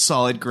on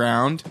solid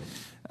ground.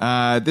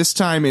 This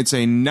time it's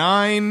a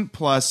 9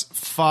 plus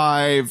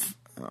 5,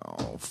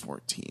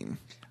 14.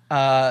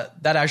 That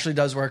actually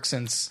does work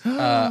since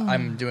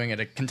I'm doing it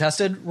a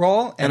contested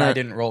roll, and I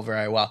didn't roll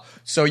very well.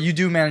 So you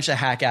do manage to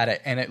hack at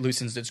it, and it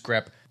loosens its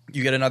grip.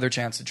 You get another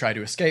chance to try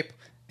to escape,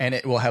 and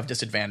it will have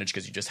disadvantage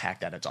because you just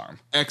hacked at its arm.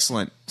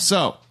 Excellent.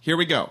 So here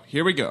we go.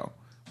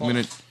 I'm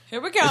gonna.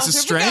 Here we go. It's a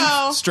Here strength. we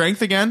go.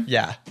 Strength again.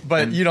 Yeah,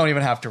 but you don't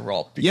even have to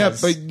roll. Yeah,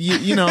 Because,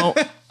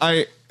 but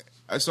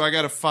I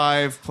got a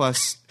 5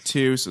 plus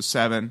 2, so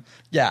 7.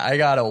 yeah, I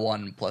got a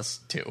 1 plus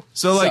 2.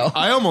 So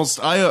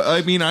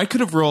I mean, I could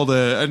have rolled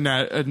a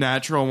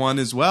natural one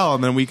as well,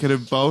 and then we could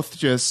have both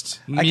just.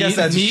 I guess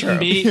that's meat true. and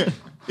beat.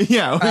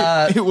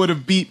 Yeah, it would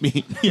have beat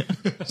me.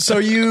 So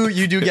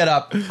you do get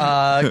up.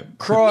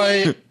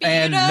 Croy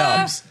and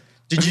Nubs.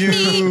 Did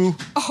you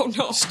Oh,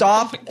 no.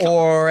 stop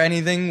or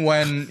anything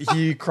when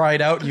he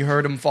cried out? You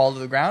heard him fall to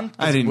the ground?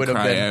 I didn't Would have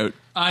cry been- out.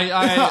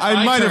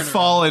 I might have turned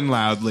fallen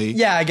loudly.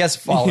 Yeah, I guess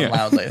falling Yeah.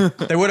 loudly.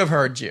 They would have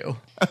heard you.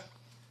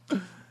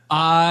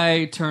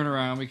 I turn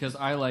around because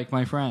I like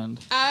my friend.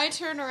 I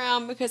turn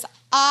around because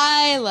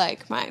I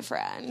like my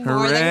friend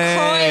more than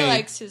Hooray. Croy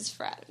likes his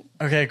friend.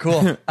 Okay,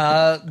 cool.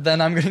 Then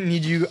I'm going to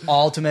need you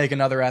all to make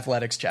another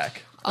athletics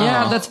check.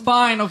 Yeah, that's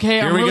fine. Okay,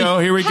 Here we go.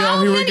 Here we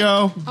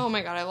go. Oh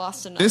my god, I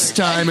lost another. This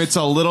time it's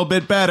a little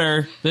bit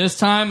better. This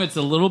time it's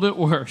a little bit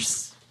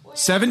worse.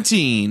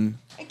 17.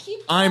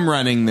 I'm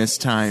running this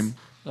time.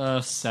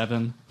 7.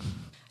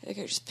 I think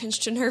I just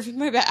pinched a nerve in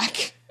my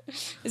back.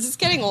 Is this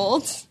getting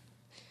old?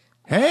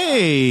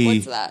 Hey.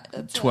 What's that?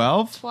 That's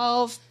 12?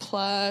 12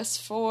 plus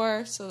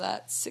 4, so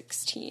that's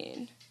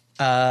 16.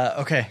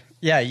 Okay.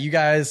 Yeah, you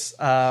guys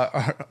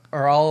are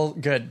all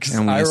good because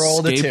I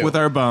rolled a 2. Escape with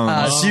our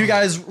bones. So you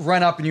guys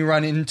run up and you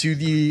run into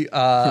the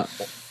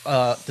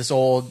this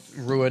old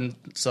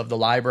ruins of the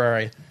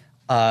library,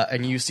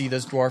 and you see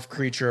this dwarf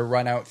creature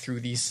run out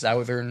through the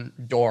southern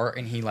door,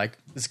 and he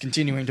is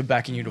continuing to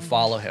beckon you to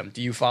follow him.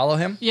 Do you follow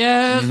him?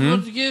 Yes,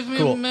 but give me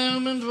a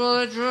moment while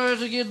I try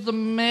to get the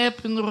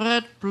map in the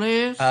right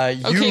place.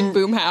 Okay,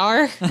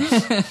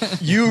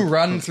 Boomhauer. You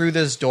run through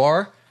this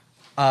door.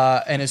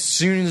 And as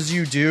soon as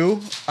you do,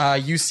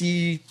 you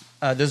see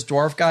this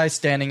dwarf guy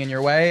standing in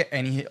your way,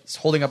 and he's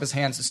holding up his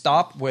hands to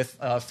stop with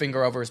a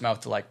finger over his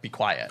mouth to be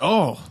quiet.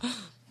 Oh.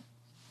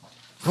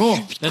 Cool.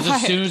 That's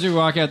as soon as we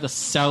walk out the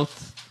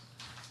south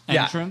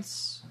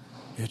entrance.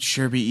 It'd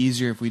sure be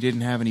easier if we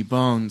didn't have any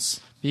bones.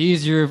 Be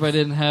easier if I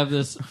didn't have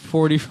this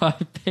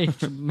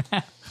 45-page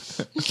map.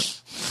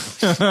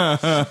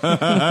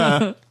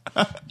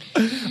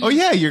 Oh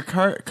yeah, you're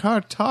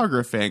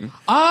cartographing.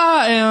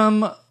 I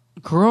am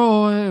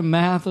Croy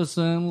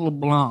Matheson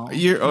LeBlanc.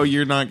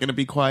 You're not gonna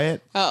be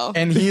quiet? Oh.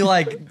 And he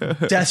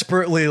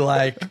desperately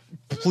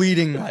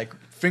pleading,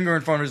 finger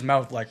in front of his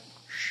mouth,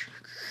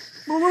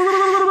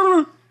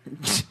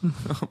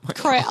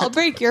 Croy, I'll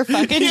break your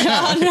fucking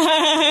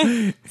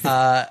jaw.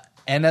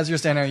 and as you're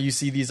standing there, you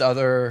see these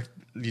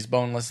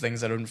boneless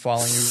things that have been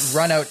following you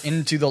run out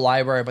into the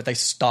library, but they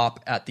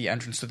stop at the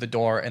entrance to the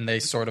door, and they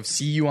sort of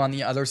see you on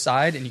the other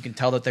side, and you can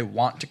tell that they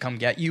want to come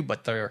get you,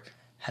 but they're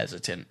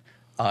hesitant.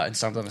 And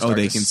some of them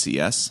they can see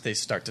us. They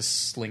start to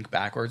slink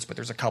backwards, but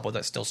there's a couple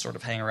that still sort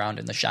of hang around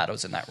in the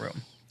shadows in that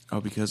room.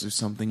 Oh, because there's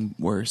something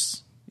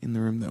worse in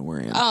the room that we're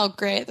in. Oh,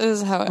 great. This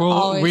is how it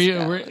always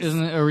goes.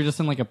 Are we just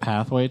in a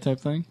pathway type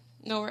thing?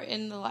 No, we're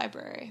in the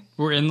library.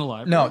 We're in the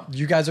library? No,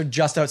 you guys are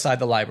just outside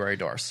the library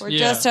doors. We're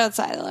just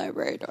outside the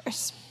library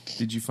doors.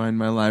 Did you find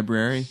my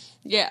library?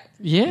 Yeah.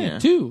 Yeah,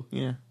 too.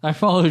 Yeah. I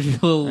followed your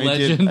little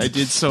legend. I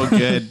did so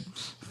good.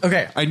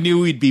 Okay. I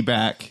knew we'd be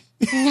back.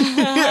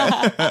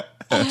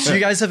 So you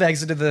guys have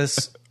exited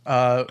this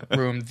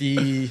room.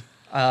 The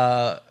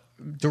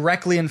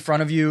directly in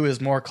front of you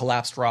is more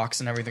collapsed rocks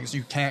and everything, so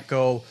you can't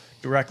go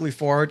directly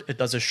forward. It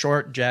does a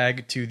short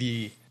jag to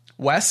the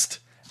west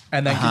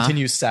and then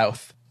continues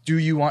south. Do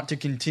you want to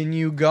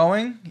continue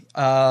going?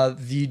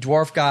 The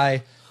dwarf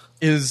guy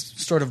is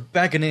sort of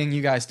beckoning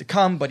you guys to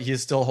come, but he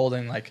is still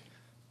holding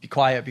be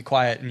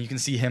quiet, and you can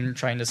see him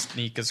trying to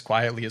sneak as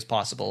quietly as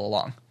possible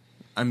along.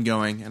 I'm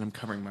going, and I'm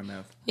covering my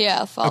mouth. Yeah,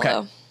 I'll follow.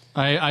 Okay.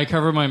 I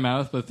cover my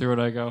mouth, but through it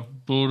I go.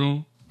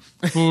 Croy,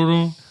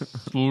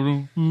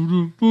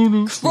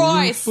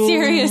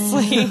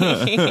 seriously.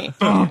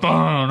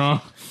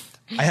 I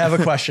have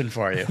a question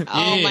for you.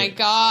 Oh my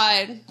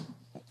god.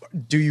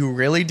 Do you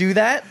really do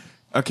that?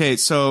 Okay,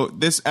 so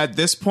at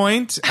this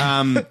point,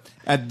 Bark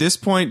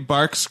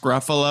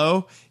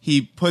Scruffalo,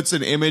 he puts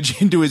an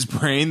image into his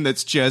brain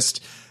that's just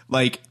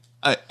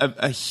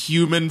a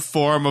human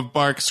form of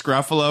Bark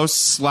Scruffalo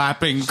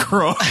slapping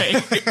Croy.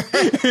 Okay.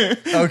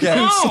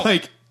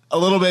 It's a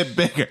little bit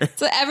bigger.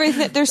 So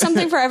there's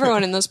something for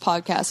everyone in this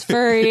podcast.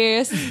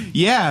 Furries.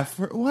 Yeah,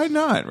 why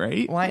not,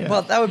 right? Why? Yeah.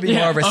 Well, that would be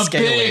more of a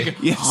scaly.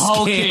 Big,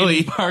 hulking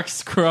scaly. Bark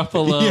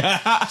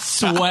Scruffalo,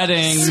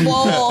 sweating,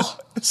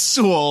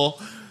 Swole.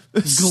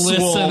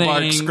 glistening,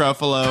 Bark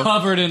Scruffalo,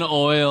 covered in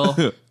oil.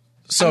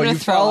 So you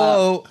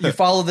follow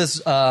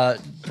this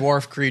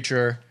dwarf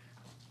creature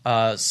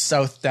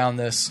south down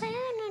this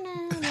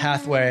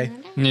pathway,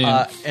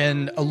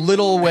 and a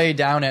little way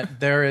down it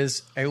there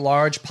is a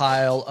large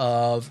pile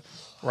of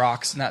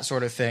rocks and that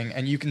sort of thing,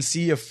 and you can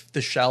see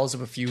the shells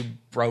of a few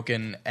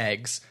broken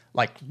eggs,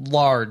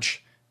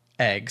 large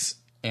eggs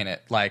in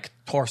it,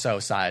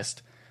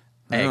 torso-sized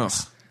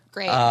eggs.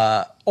 Great.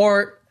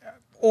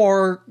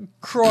 Or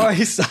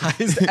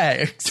Croy-sized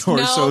eggs.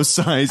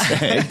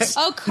 Torso-sized eggs.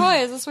 Oh, Croy,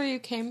 is this where you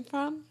came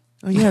from?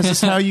 Oh, yeah, is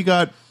this how you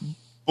got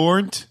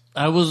born?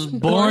 I was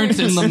born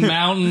in the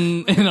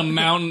mountain in a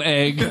mountain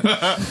egg.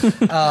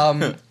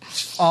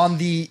 On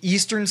the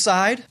eastern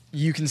side,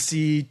 you can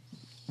see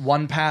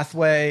one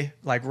pathway,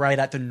 right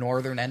at the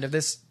northern end of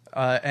this,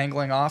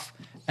 angling off,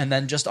 and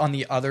then just on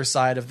the other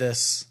side of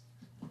this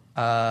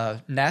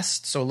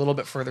nest, so a little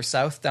bit further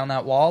south down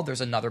that wall, there's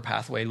another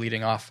pathway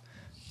leading off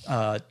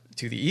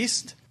to the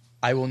east.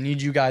 I will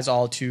need you guys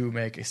all to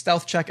make a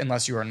stealth check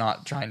unless you are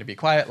not trying to be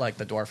quiet like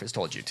the dwarf has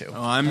told you to.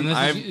 Oh, I've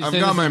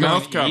got my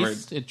mouth covered.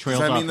 It trails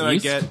Does that off mean that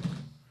east?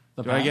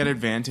 do I get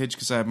advantage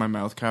because I have my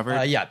mouth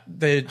covered? Yeah,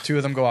 the two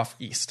of them go off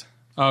east.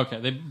 Okay,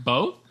 they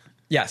both?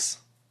 Yes.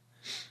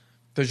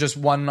 There's just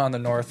one on the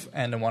north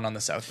end and one on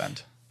the south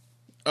end.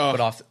 But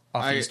off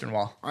the eastern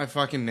wall. I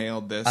fucking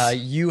nailed this.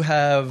 You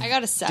have I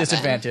got a 7.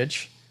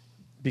 disadvantage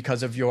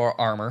because of your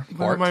armor.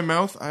 I have my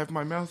mouth. I have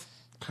my mouth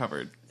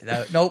covered.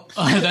 Nope.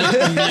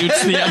 That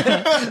mutes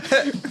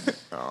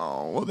the.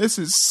 Oh, well, this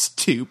is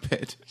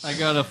stupid. I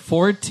got a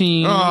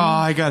 14. Oh,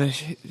 I got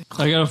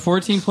a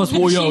 14 plus.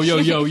 Whoa,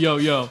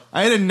 yo.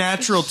 I had a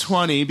natural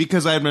 20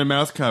 because I had my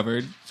mouth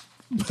covered.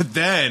 But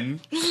then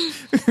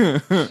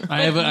I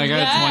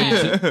got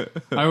a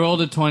 22. I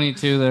rolled a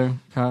 22 there,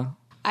 Kyle.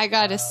 I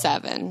got a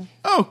 7.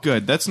 Oh,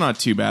 good. That's not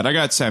too bad. I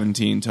got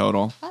 17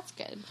 total. That's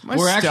good.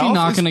 We're actually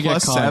not going to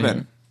get caught 7.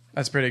 here.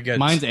 That's pretty good.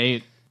 Mine's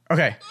 8.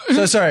 Okay.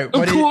 So sorry.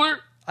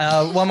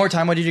 One more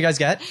time. What did you guys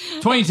get?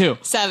 22.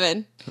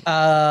 7.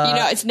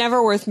 It's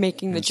never worth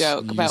making the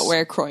joke about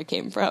where Croy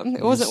came from.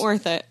 It wasn't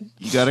worth it.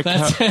 You got to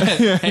That's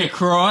it. Hey,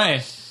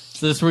 Croy. Is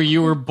this where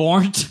you were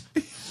born?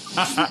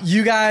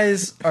 You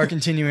guys are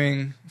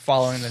continuing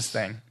following this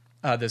thing,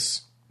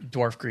 this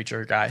dwarf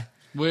creature guy.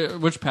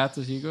 Which path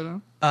does he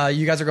go down?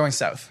 You guys are going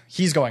south.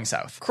 He's going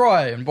south.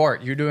 Croy and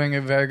Bort, you're doing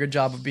a very good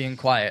job of being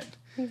quiet.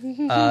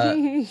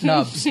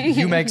 Nubs,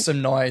 you make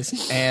some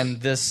noise,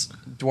 and this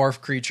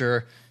dwarf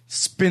creature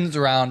spins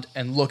around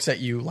and looks at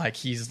you like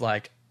he's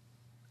like,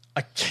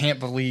 I can't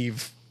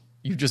believe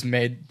you just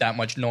made that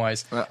much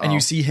noise. And you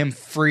see him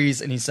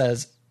freeze, and he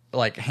says,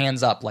 like,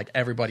 hands up, like,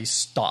 everybody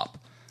stop.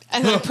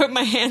 And I put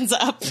my hands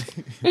up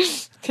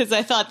because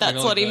I thought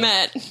that's what he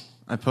meant.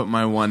 I put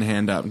my one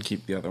hand up and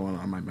keep the other one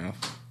on my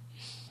mouth.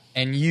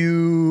 And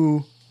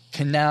you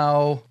can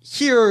now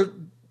hear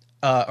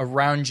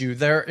around you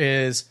there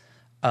is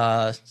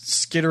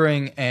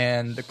skittering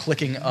and the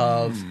clicking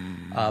of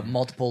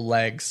multiple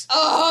legs.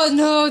 Oh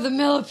no, the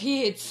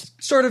millipedes.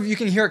 Sort of, you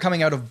can hear it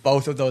coming out of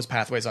both of those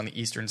pathways on the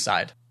eastern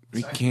side.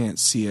 We can't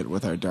see it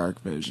with our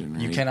dark vision,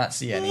 right? You cannot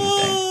see anything.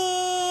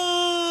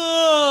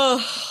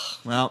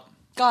 Well.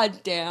 God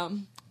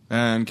damn.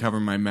 And cover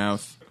my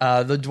mouth.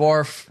 The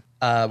dwarf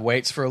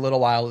waits for a little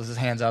while with his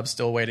hands up,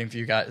 still waiting for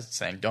you guys,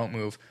 saying, don't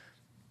move.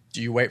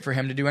 Do you wait for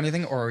him to do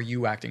anything, or are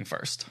you acting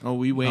first? Oh,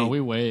 we wait. No, we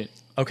wait.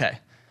 Okay.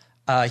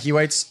 He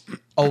waits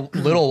a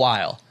little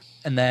while,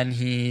 and then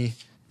he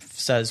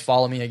says,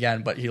 follow me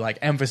again, but he, like,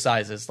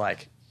 emphasizes,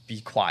 like,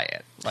 be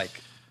quiet. Like,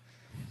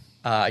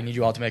 I need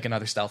you all to make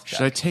another stealth check.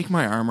 Should I take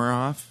my armor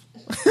off?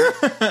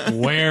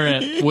 Wear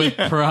it with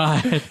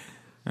pride.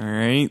 All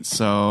right,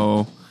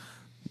 so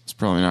it's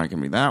probably not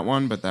going to be that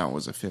one, but that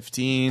was a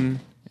 15.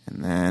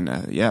 And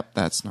then, yep,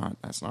 that's not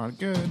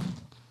good.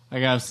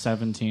 I got a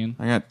 17.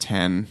 I got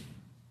 10.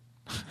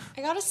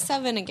 I got a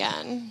 7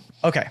 again.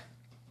 Okay.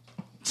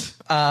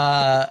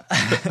 The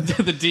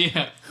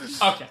DM.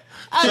 Okay.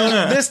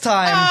 This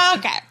time...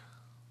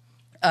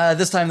 Okay.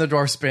 This time the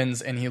dwarf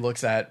spins, and he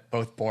looks at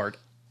both Bort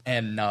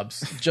and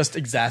Nubs, just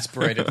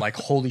exasperated, like,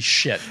 holy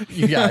shit,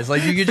 you guys.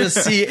 Like, you could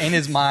just see in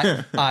his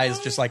eyes,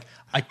 just like,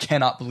 I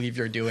cannot believe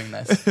you're doing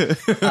this.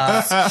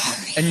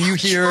 And you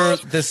hear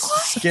this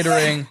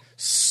skittering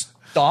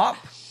stop,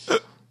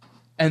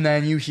 and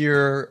then you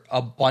hear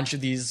a bunch of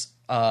these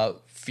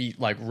feet,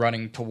 like,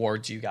 running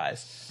towards you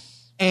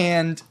guys.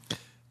 And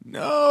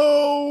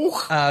no,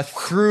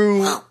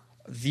 through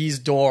these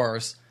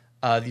doors,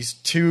 these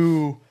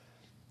two...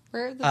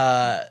 Where are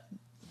the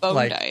bone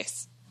like,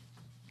 dice?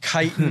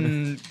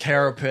 chitin,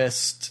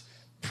 carapace,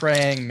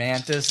 praying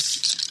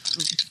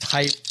mantis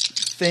type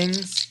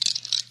things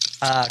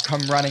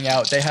come running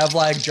out. They have,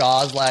 like,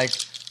 jaws like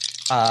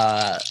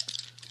a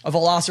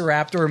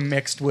velociraptor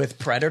mixed with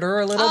predator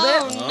a little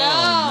bit. No. Oh,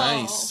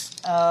 nice.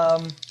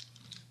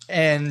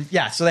 And,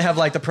 yeah, so they have,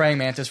 like, the praying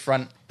mantis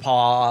front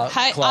paw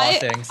claw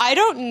things. I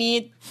don't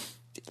need...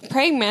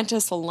 Praying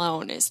mantis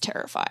alone is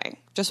terrifying.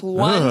 Just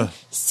one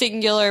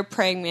singular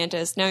praying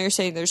mantis. Now you're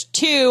saying there's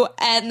two,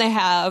 and they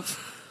have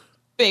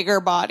bigger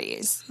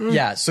bodies.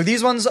 Yeah, so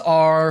these ones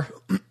are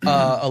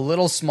a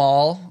little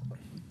small.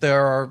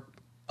 They're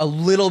a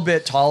little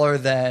bit taller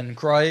than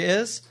Croy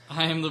is.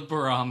 I am the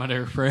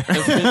barometer for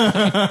everything.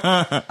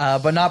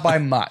 But not by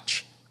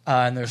much.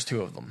 And there's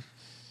two of them.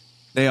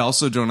 They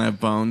also don't have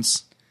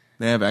bones.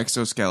 They have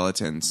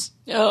exoskeletons.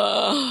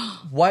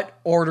 What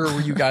order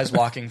were you guys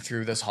walking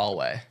through this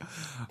hallway?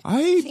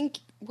 I think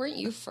weren't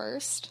you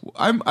first?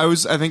 I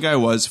think I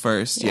was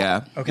first.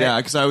 Yeah. Okay. Yeah,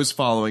 because I was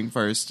following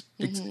first.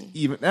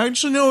 Even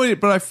actually no,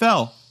 but I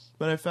fell.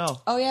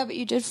 Oh yeah, but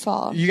you did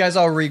fall. You guys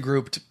all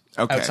regrouped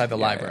Okay. outside the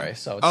Yeah, library. yeah.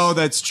 So oh,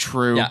 that's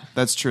true. Yeah.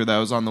 That's true. That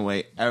was on the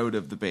way out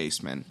of the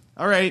basement.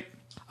 All right.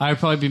 I'd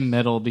probably be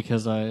middle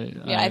because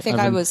I think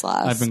I was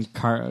last. I've been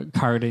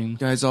carting.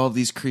 Guys, all of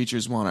these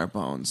creatures want our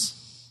bones.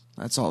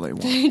 That's all they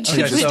want.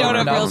 okay, We so don't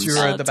have real Nubs, you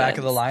were at the back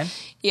of the line?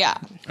 Yeah.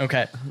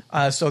 Okay.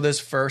 So this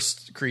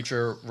first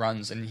creature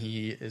runs, and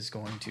he is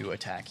going to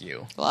attack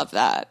you. Love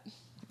that.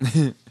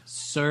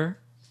 Sir?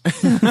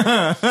 None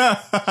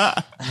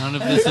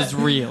of this is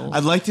real.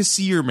 I'd like to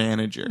see your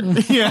manager.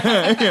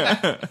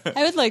 I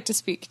would like to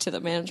speak to the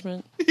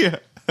management. Yeah.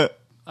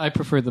 I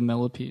prefer the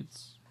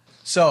millipedes.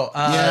 So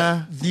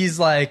Yeah. these,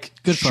 like,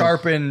 Good folk.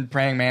 sharpened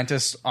praying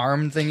mantis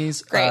arm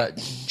thingies Great.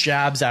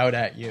 jabs out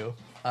at you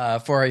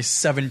for a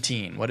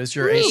 17. What is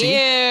your AC?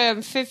 Yeah,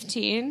 I'm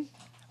 15.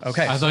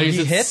 Okay, I so thought you he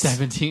said hits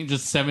 17,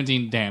 just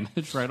 17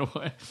 damage right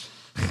away.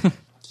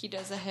 He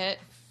does a hit.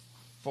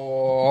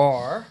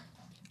 for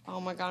Oh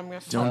my god, I'm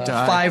gonna Don't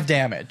die. 5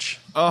 damage.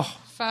 Oh.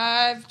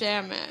 5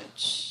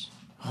 damage.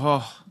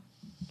 Oh.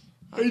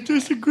 I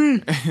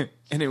disagree.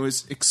 And it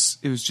was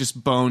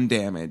just bone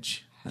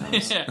damage.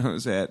 That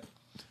was it.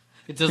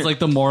 It does like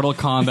the Mortal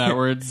Kombat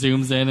where it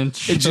zooms in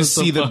and You just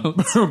see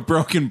bones. the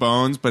broken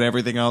bones, but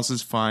everything else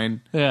is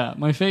fine. Yeah,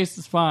 my face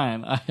is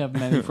fine. I have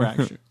many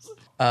fractures.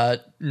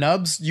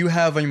 Nubs, you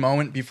have a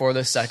moment before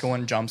the second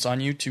one jumps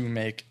on you to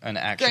make an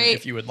action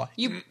if you would like.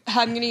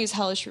 I'm going to use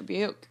Hellish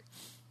Rebuke.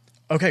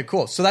 Okay,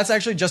 cool. So that's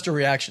actually just a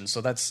reaction. So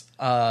that's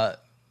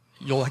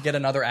you'll get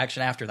another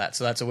action after that.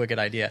 So that's a wicked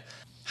idea.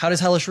 How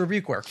does Hellish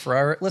Rebuke work for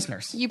our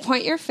listeners? You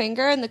point your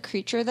finger and the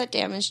creature that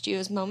damaged you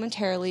is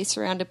momentarily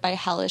surrounded by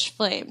hellish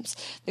flames.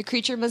 The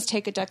creature must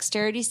take a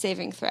dexterity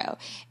saving throw.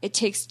 It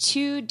takes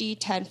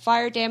 2d10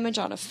 fire damage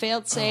on a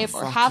failed save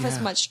or half as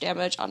much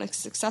damage on a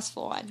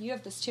successful one. You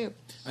have this too.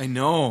 I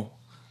know.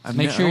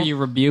 Make sure you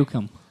rebuke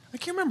him. I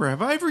can't remember.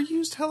 Have I ever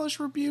used Hellish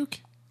Rebuke?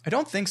 I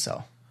don't think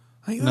so.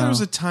 I think there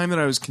was a time that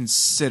I was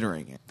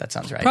considering it. That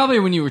sounds right. Probably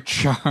when you were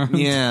charmed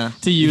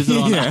to use it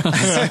on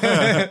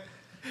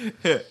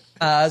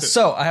us.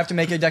 So I have to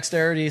make a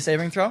dexterity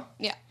saving throw?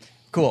 Yeah.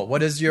 Cool.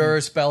 What is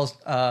your spell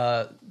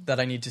that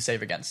I need to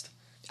save against?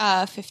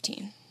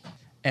 15.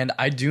 And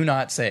I do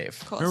not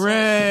save. Cool.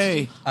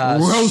 Hooray!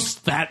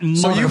 Roast that motherfucker.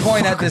 So you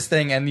point at this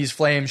thing, and these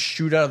flames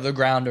shoot out of the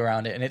ground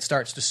around it, and it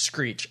starts to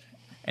screech.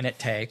 And it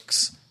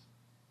takes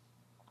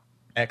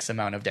X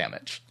amount of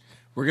damage.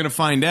 We're going to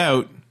find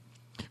out.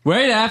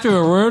 Wait after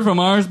a word from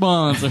our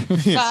sponsor.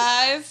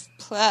 5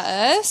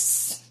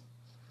 plus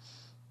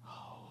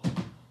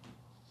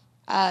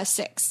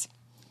 6.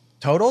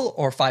 Total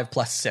or 5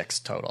 plus 6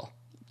 total?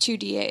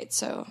 2d8,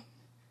 so...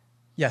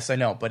 Yes, I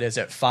know, but is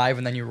it 5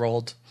 and then you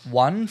rolled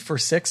 1 for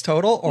 6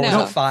 total? Or no,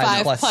 was it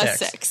 5 plus 6?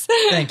 6.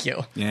 Thank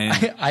you.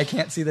 Yeah. I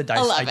can't see the dice.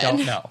 11. I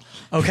don't know.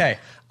 Okay.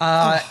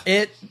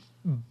 It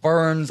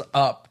burns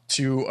up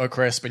to a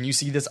crisp, and you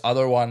see this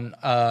other one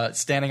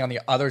standing on the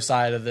other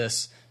side of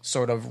this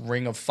sort of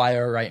ring of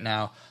fire right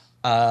now.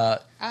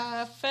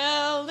 I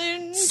fell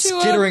into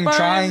skittering, a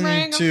trying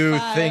ring to of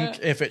fire. think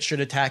if it should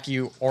attack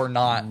you or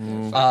not.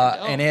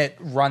 And it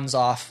runs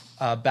off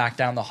back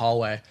down the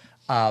hallway.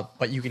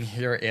 But you can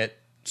hear it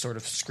sort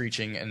of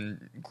screeching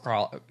and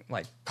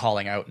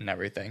calling out and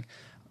everything.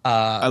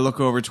 I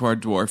look over to our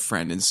dwarf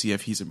friend and see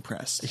if he's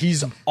impressed.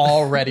 He's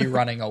already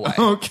running away.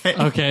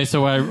 Okay,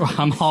 so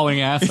I'm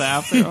hauling ass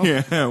after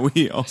him. Yeah,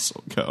 we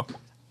also go.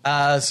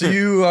 So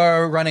you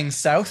are running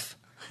south.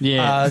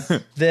 Yeah.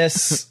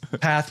 This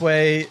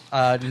pathway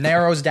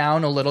narrows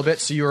down a little bit,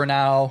 so you are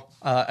now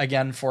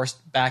again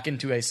forced back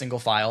into a single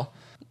file.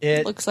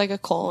 It looks like a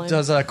colon.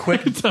 Does a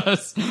quick. It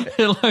does.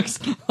 It looks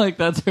like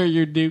that's where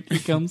your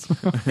dookie comes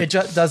from. It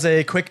does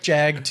a quick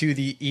jag to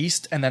the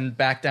east and then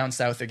back down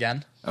south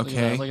again.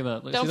 Okay. Look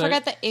at that. Don't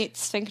forget the 8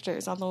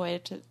 sphincters on the way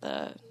to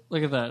the...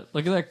 Look at that.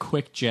 Look at that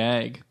quick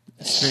jag.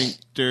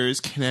 Sphincters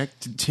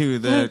connected to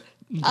the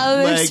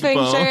other leg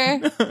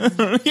sphincter.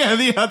 bone. Yeah,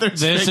 the other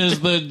This sphincter. is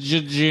the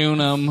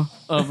jejunum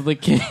of the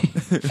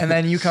cave. And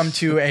then you come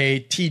to a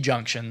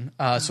T-junction.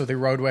 So the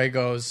roadway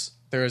goes...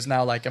 There is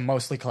now like a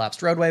mostly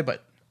collapsed roadway,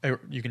 but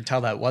you can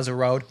tell that was a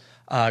road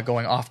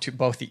going off to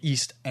both the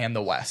east and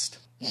the west.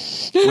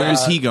 Where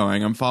is he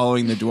going? I'm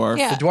following the dwarf.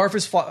 Yeah. The dwarf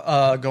is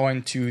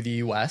going to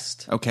the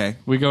west. Okay.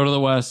 We go to the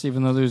west,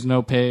 even though there's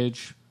no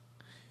page.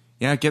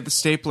 Yeah, get the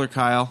stapler,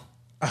 Kyle.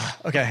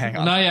 Okay, hang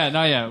on. Not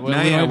yet.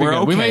 We're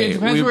okay. It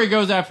depends where he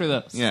goes after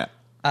this. Yeah.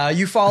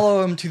 You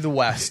follow him to the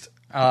west.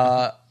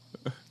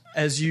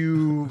 As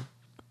you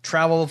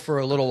travel for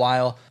a little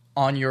while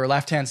on your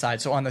left-hand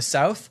side, so on the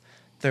south,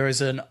 there is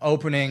an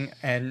opening,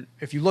 and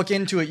if you look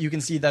into it, you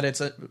can see that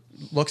it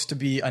looks to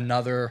be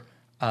another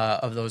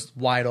of those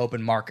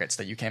wide-open markets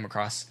that you came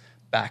across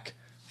back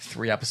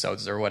 3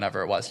 episodes or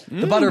whenever it was.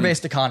 The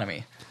butter-based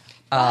economy.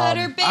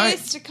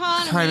 Butter-based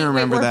economy. kinda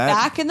remember we're that.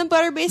 back in the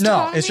butter-based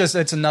No, economy?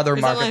 it's another Or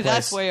is that like, marketplace.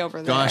 that's way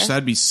over there. Gosh,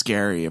 that'd be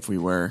scary if we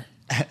were.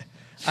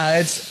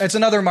 It's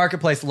another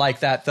marketplace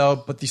like that, though,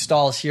 but the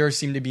stalls here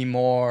seem to be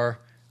more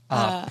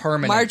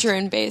permanent.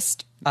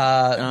 Margarine-based.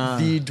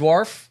 The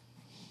dwarf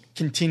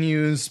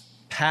continues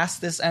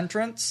past this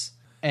entrance,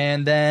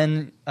 and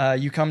then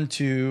you come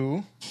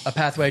to a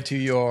pathway to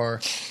your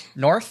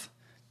north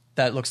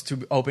that looks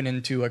to open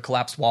into a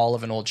collapsed wall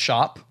of an old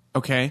shop.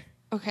 Okay.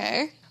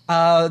 Okay.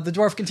 The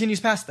dwarf continues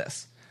past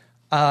this,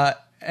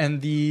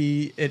 and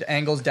it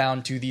angles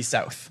down to the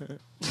south.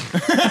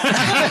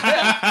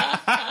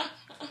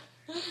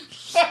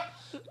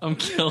 I'm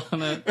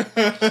killing it.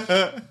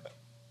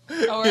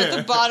 Oh, we're at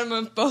the bottom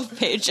of both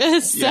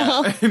pages, so...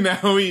 Yeah.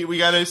 Now we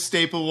gotta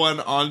staple one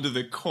onto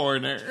the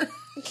corner.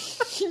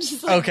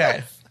 Just like,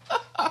 Okay.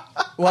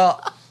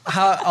 Well,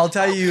 I'll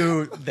tell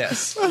you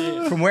this.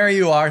 From where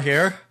you are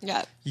here,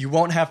 yeah. you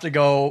won't have to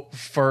go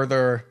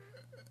further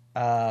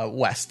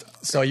west.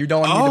 So you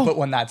don't need to put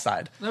one that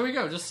side. There we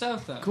go. Just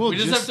south then. Cool, We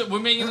just just- have to. We're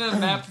making a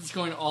map that's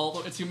going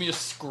all. It's gonna be a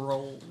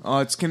scroll. Oh,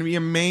 it's gonna be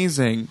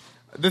amazing.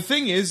 The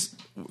thing is,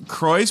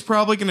 Croy's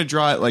probably gonna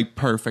draw it like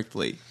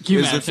perfectly. Can you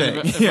is the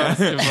imagine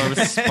thing. if I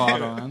was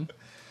spot on?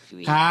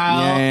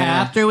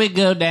 After we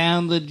go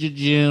down the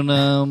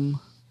jejunum,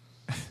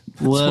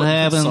 what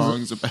happens?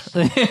 Songs about.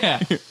 Yeah.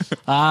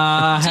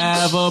 I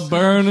have a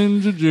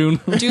burning jejunum.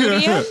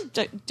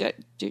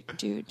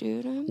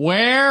 Dudium?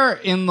 Where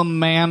in the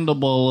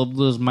mandible of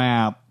this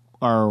map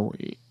are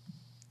we?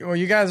 Well,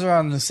 you guys are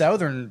on the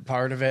southern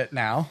part of it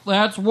now.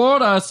 That's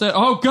what I said.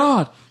 Oh,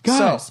 God.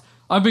 Guys,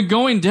 I've been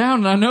going down,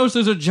 and I noticed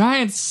there's a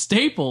giant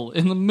staple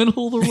in the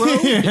middle of the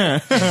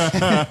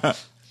road.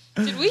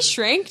 Did we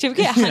shrink? Did we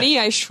get honey?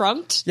 I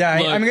shrunked? Yeah,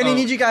 I'm going to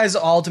need you guys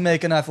all to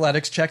make an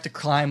athletics check to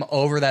climb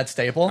over that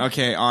staple.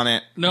 Okay, on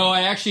it. No,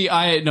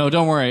 no,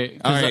 don't worry.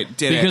 All right,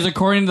 because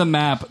according to the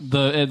map,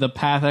 the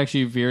path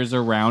actually veers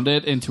around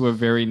it into a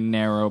very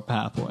narrow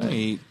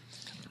pathway.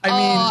 I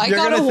mean,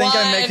 you're going to think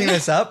I'm making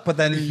this up, but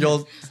then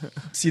you'll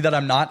see that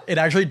I'm not. It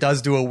actually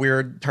does do a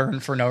weird turn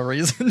for no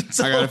reason.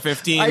 So I got a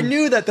 15. I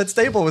knew that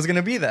staple was going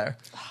to be there.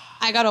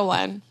 I got a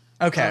 1.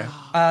 Okay.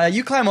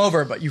 You climb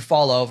over, but you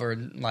fall over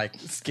and,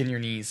 skin your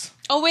knees.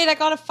 Oh, wait, I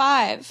got a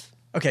 5.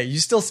 Okay, you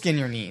still skin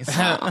your knees.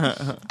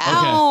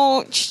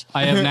 Ouch.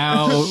 We have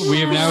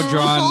now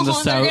drawn the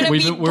south.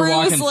 We're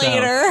walking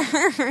later.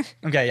 south.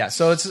 Okay, yeah,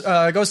 so it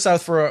goes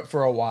south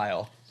for a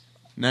while.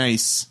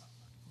 Nice.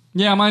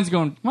 Yeah, mine's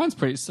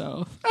pretty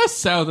south. As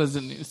south as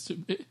it needs to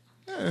be.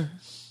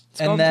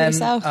 And then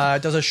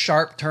it does a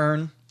sharp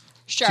turn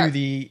to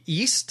the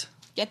east.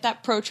 Get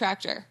that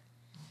protractor.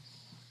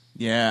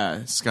 Yeah,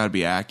 it's got to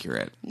be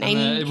accurate.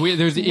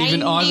 There's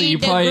even oddly you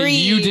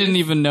didn't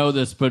even know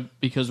this, but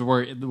because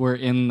we're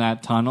in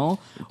that tunnel,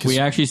 we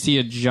actually see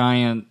a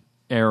giant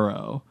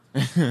arrow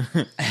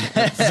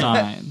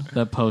sign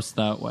that posts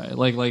that way,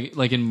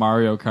 like in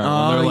Mario Kart.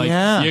 Oh, they're like,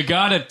 yeah. You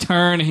gotta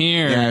turn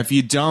here. Yeah, if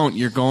you don't,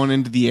 you're going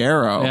into the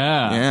arrow.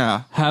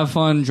 Yeah. Have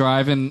fun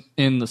driving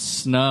in the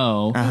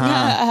snow.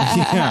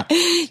 Yeah.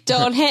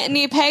 Don't hit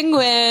any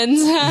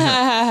penguins.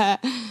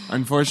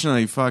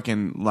 Unfortunately,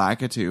 fucking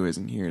Lakitu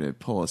isn't here to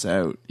pull us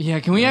out. Yeah,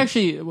 can we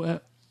actually...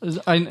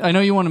 I know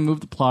you want to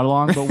move the plot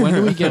along, but when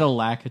do we get a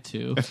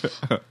Lakitu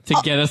to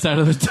get us out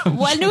of the dungeon?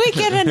 When do we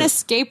get an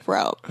escape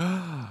rope?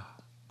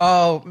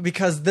 Oh,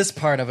 because this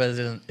part of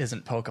it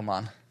isn't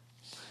Pokemon.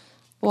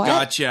 What?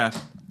 Gotcha.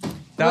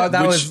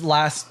 That was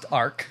last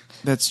arc.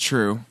 That's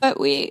true. But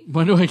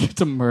when do I get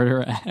to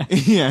murder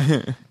Ash?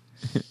 Yeah.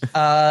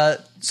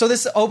 So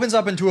this opens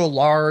up into a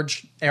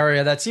large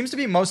area that seems to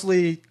be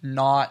mostly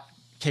not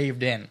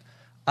caved in.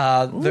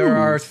 There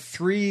are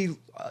 3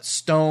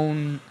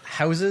 stone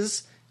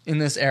houses in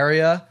this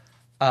area.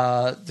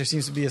 There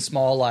seems to be a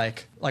small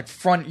like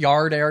front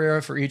yard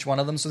area for each one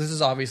of them. So this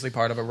is obviously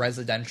part of a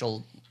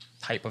residential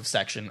type of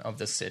section of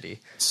the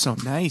city. So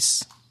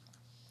nice.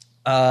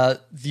 The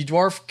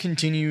dwarf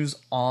continues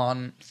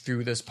on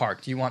through this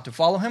park. Do you want to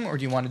follow him, or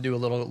do you want to do a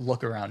little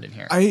look around in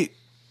here? I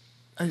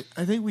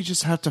think we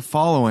just have to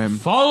follow him.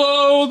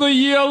 Follow the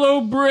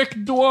yellow brick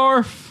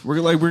dwarf.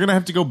 We're gonna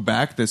have to go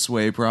back this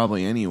way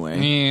probably anyway.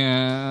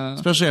 Yeah.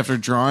 Especially after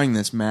drawing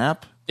this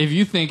map. If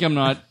you think I'm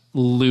not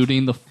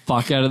looting the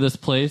fuck out of this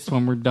place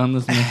when we're done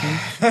this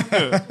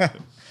mission,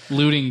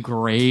 looting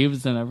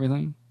graves and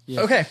everything.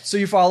 Yeah. Okay, so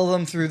you follow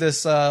them through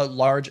this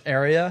large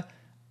area.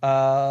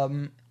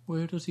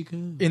 Where does he go?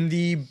 In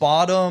the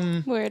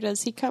bottom... Where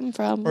does he come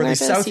from? Or the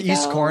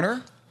southeast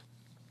corner,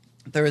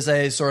 there is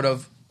a sort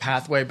of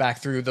pathway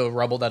back through the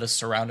rubble that has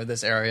surrounded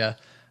this area.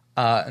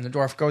 And the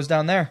dwarf goes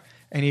down there.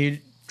 And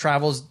he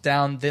travels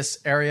down this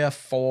area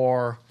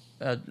for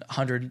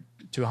 100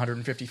 to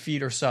 150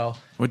 feet or so.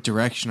 What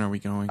direction are we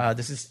going?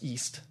 This is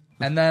east.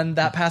 And then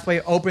that pathway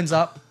opens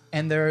up,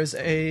 and there's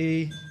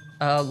a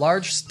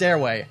large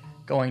stairway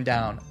going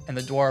down. And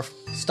the dwarf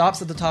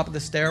stops at the top of the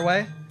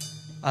stairway,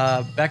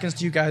 beckons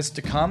to you guys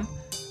to come,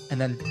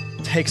 and then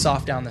takes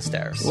off down the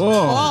stairs.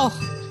 Whoa.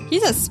 Oh,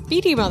 he's a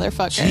speedy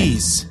motherfucker.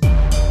 Jeez.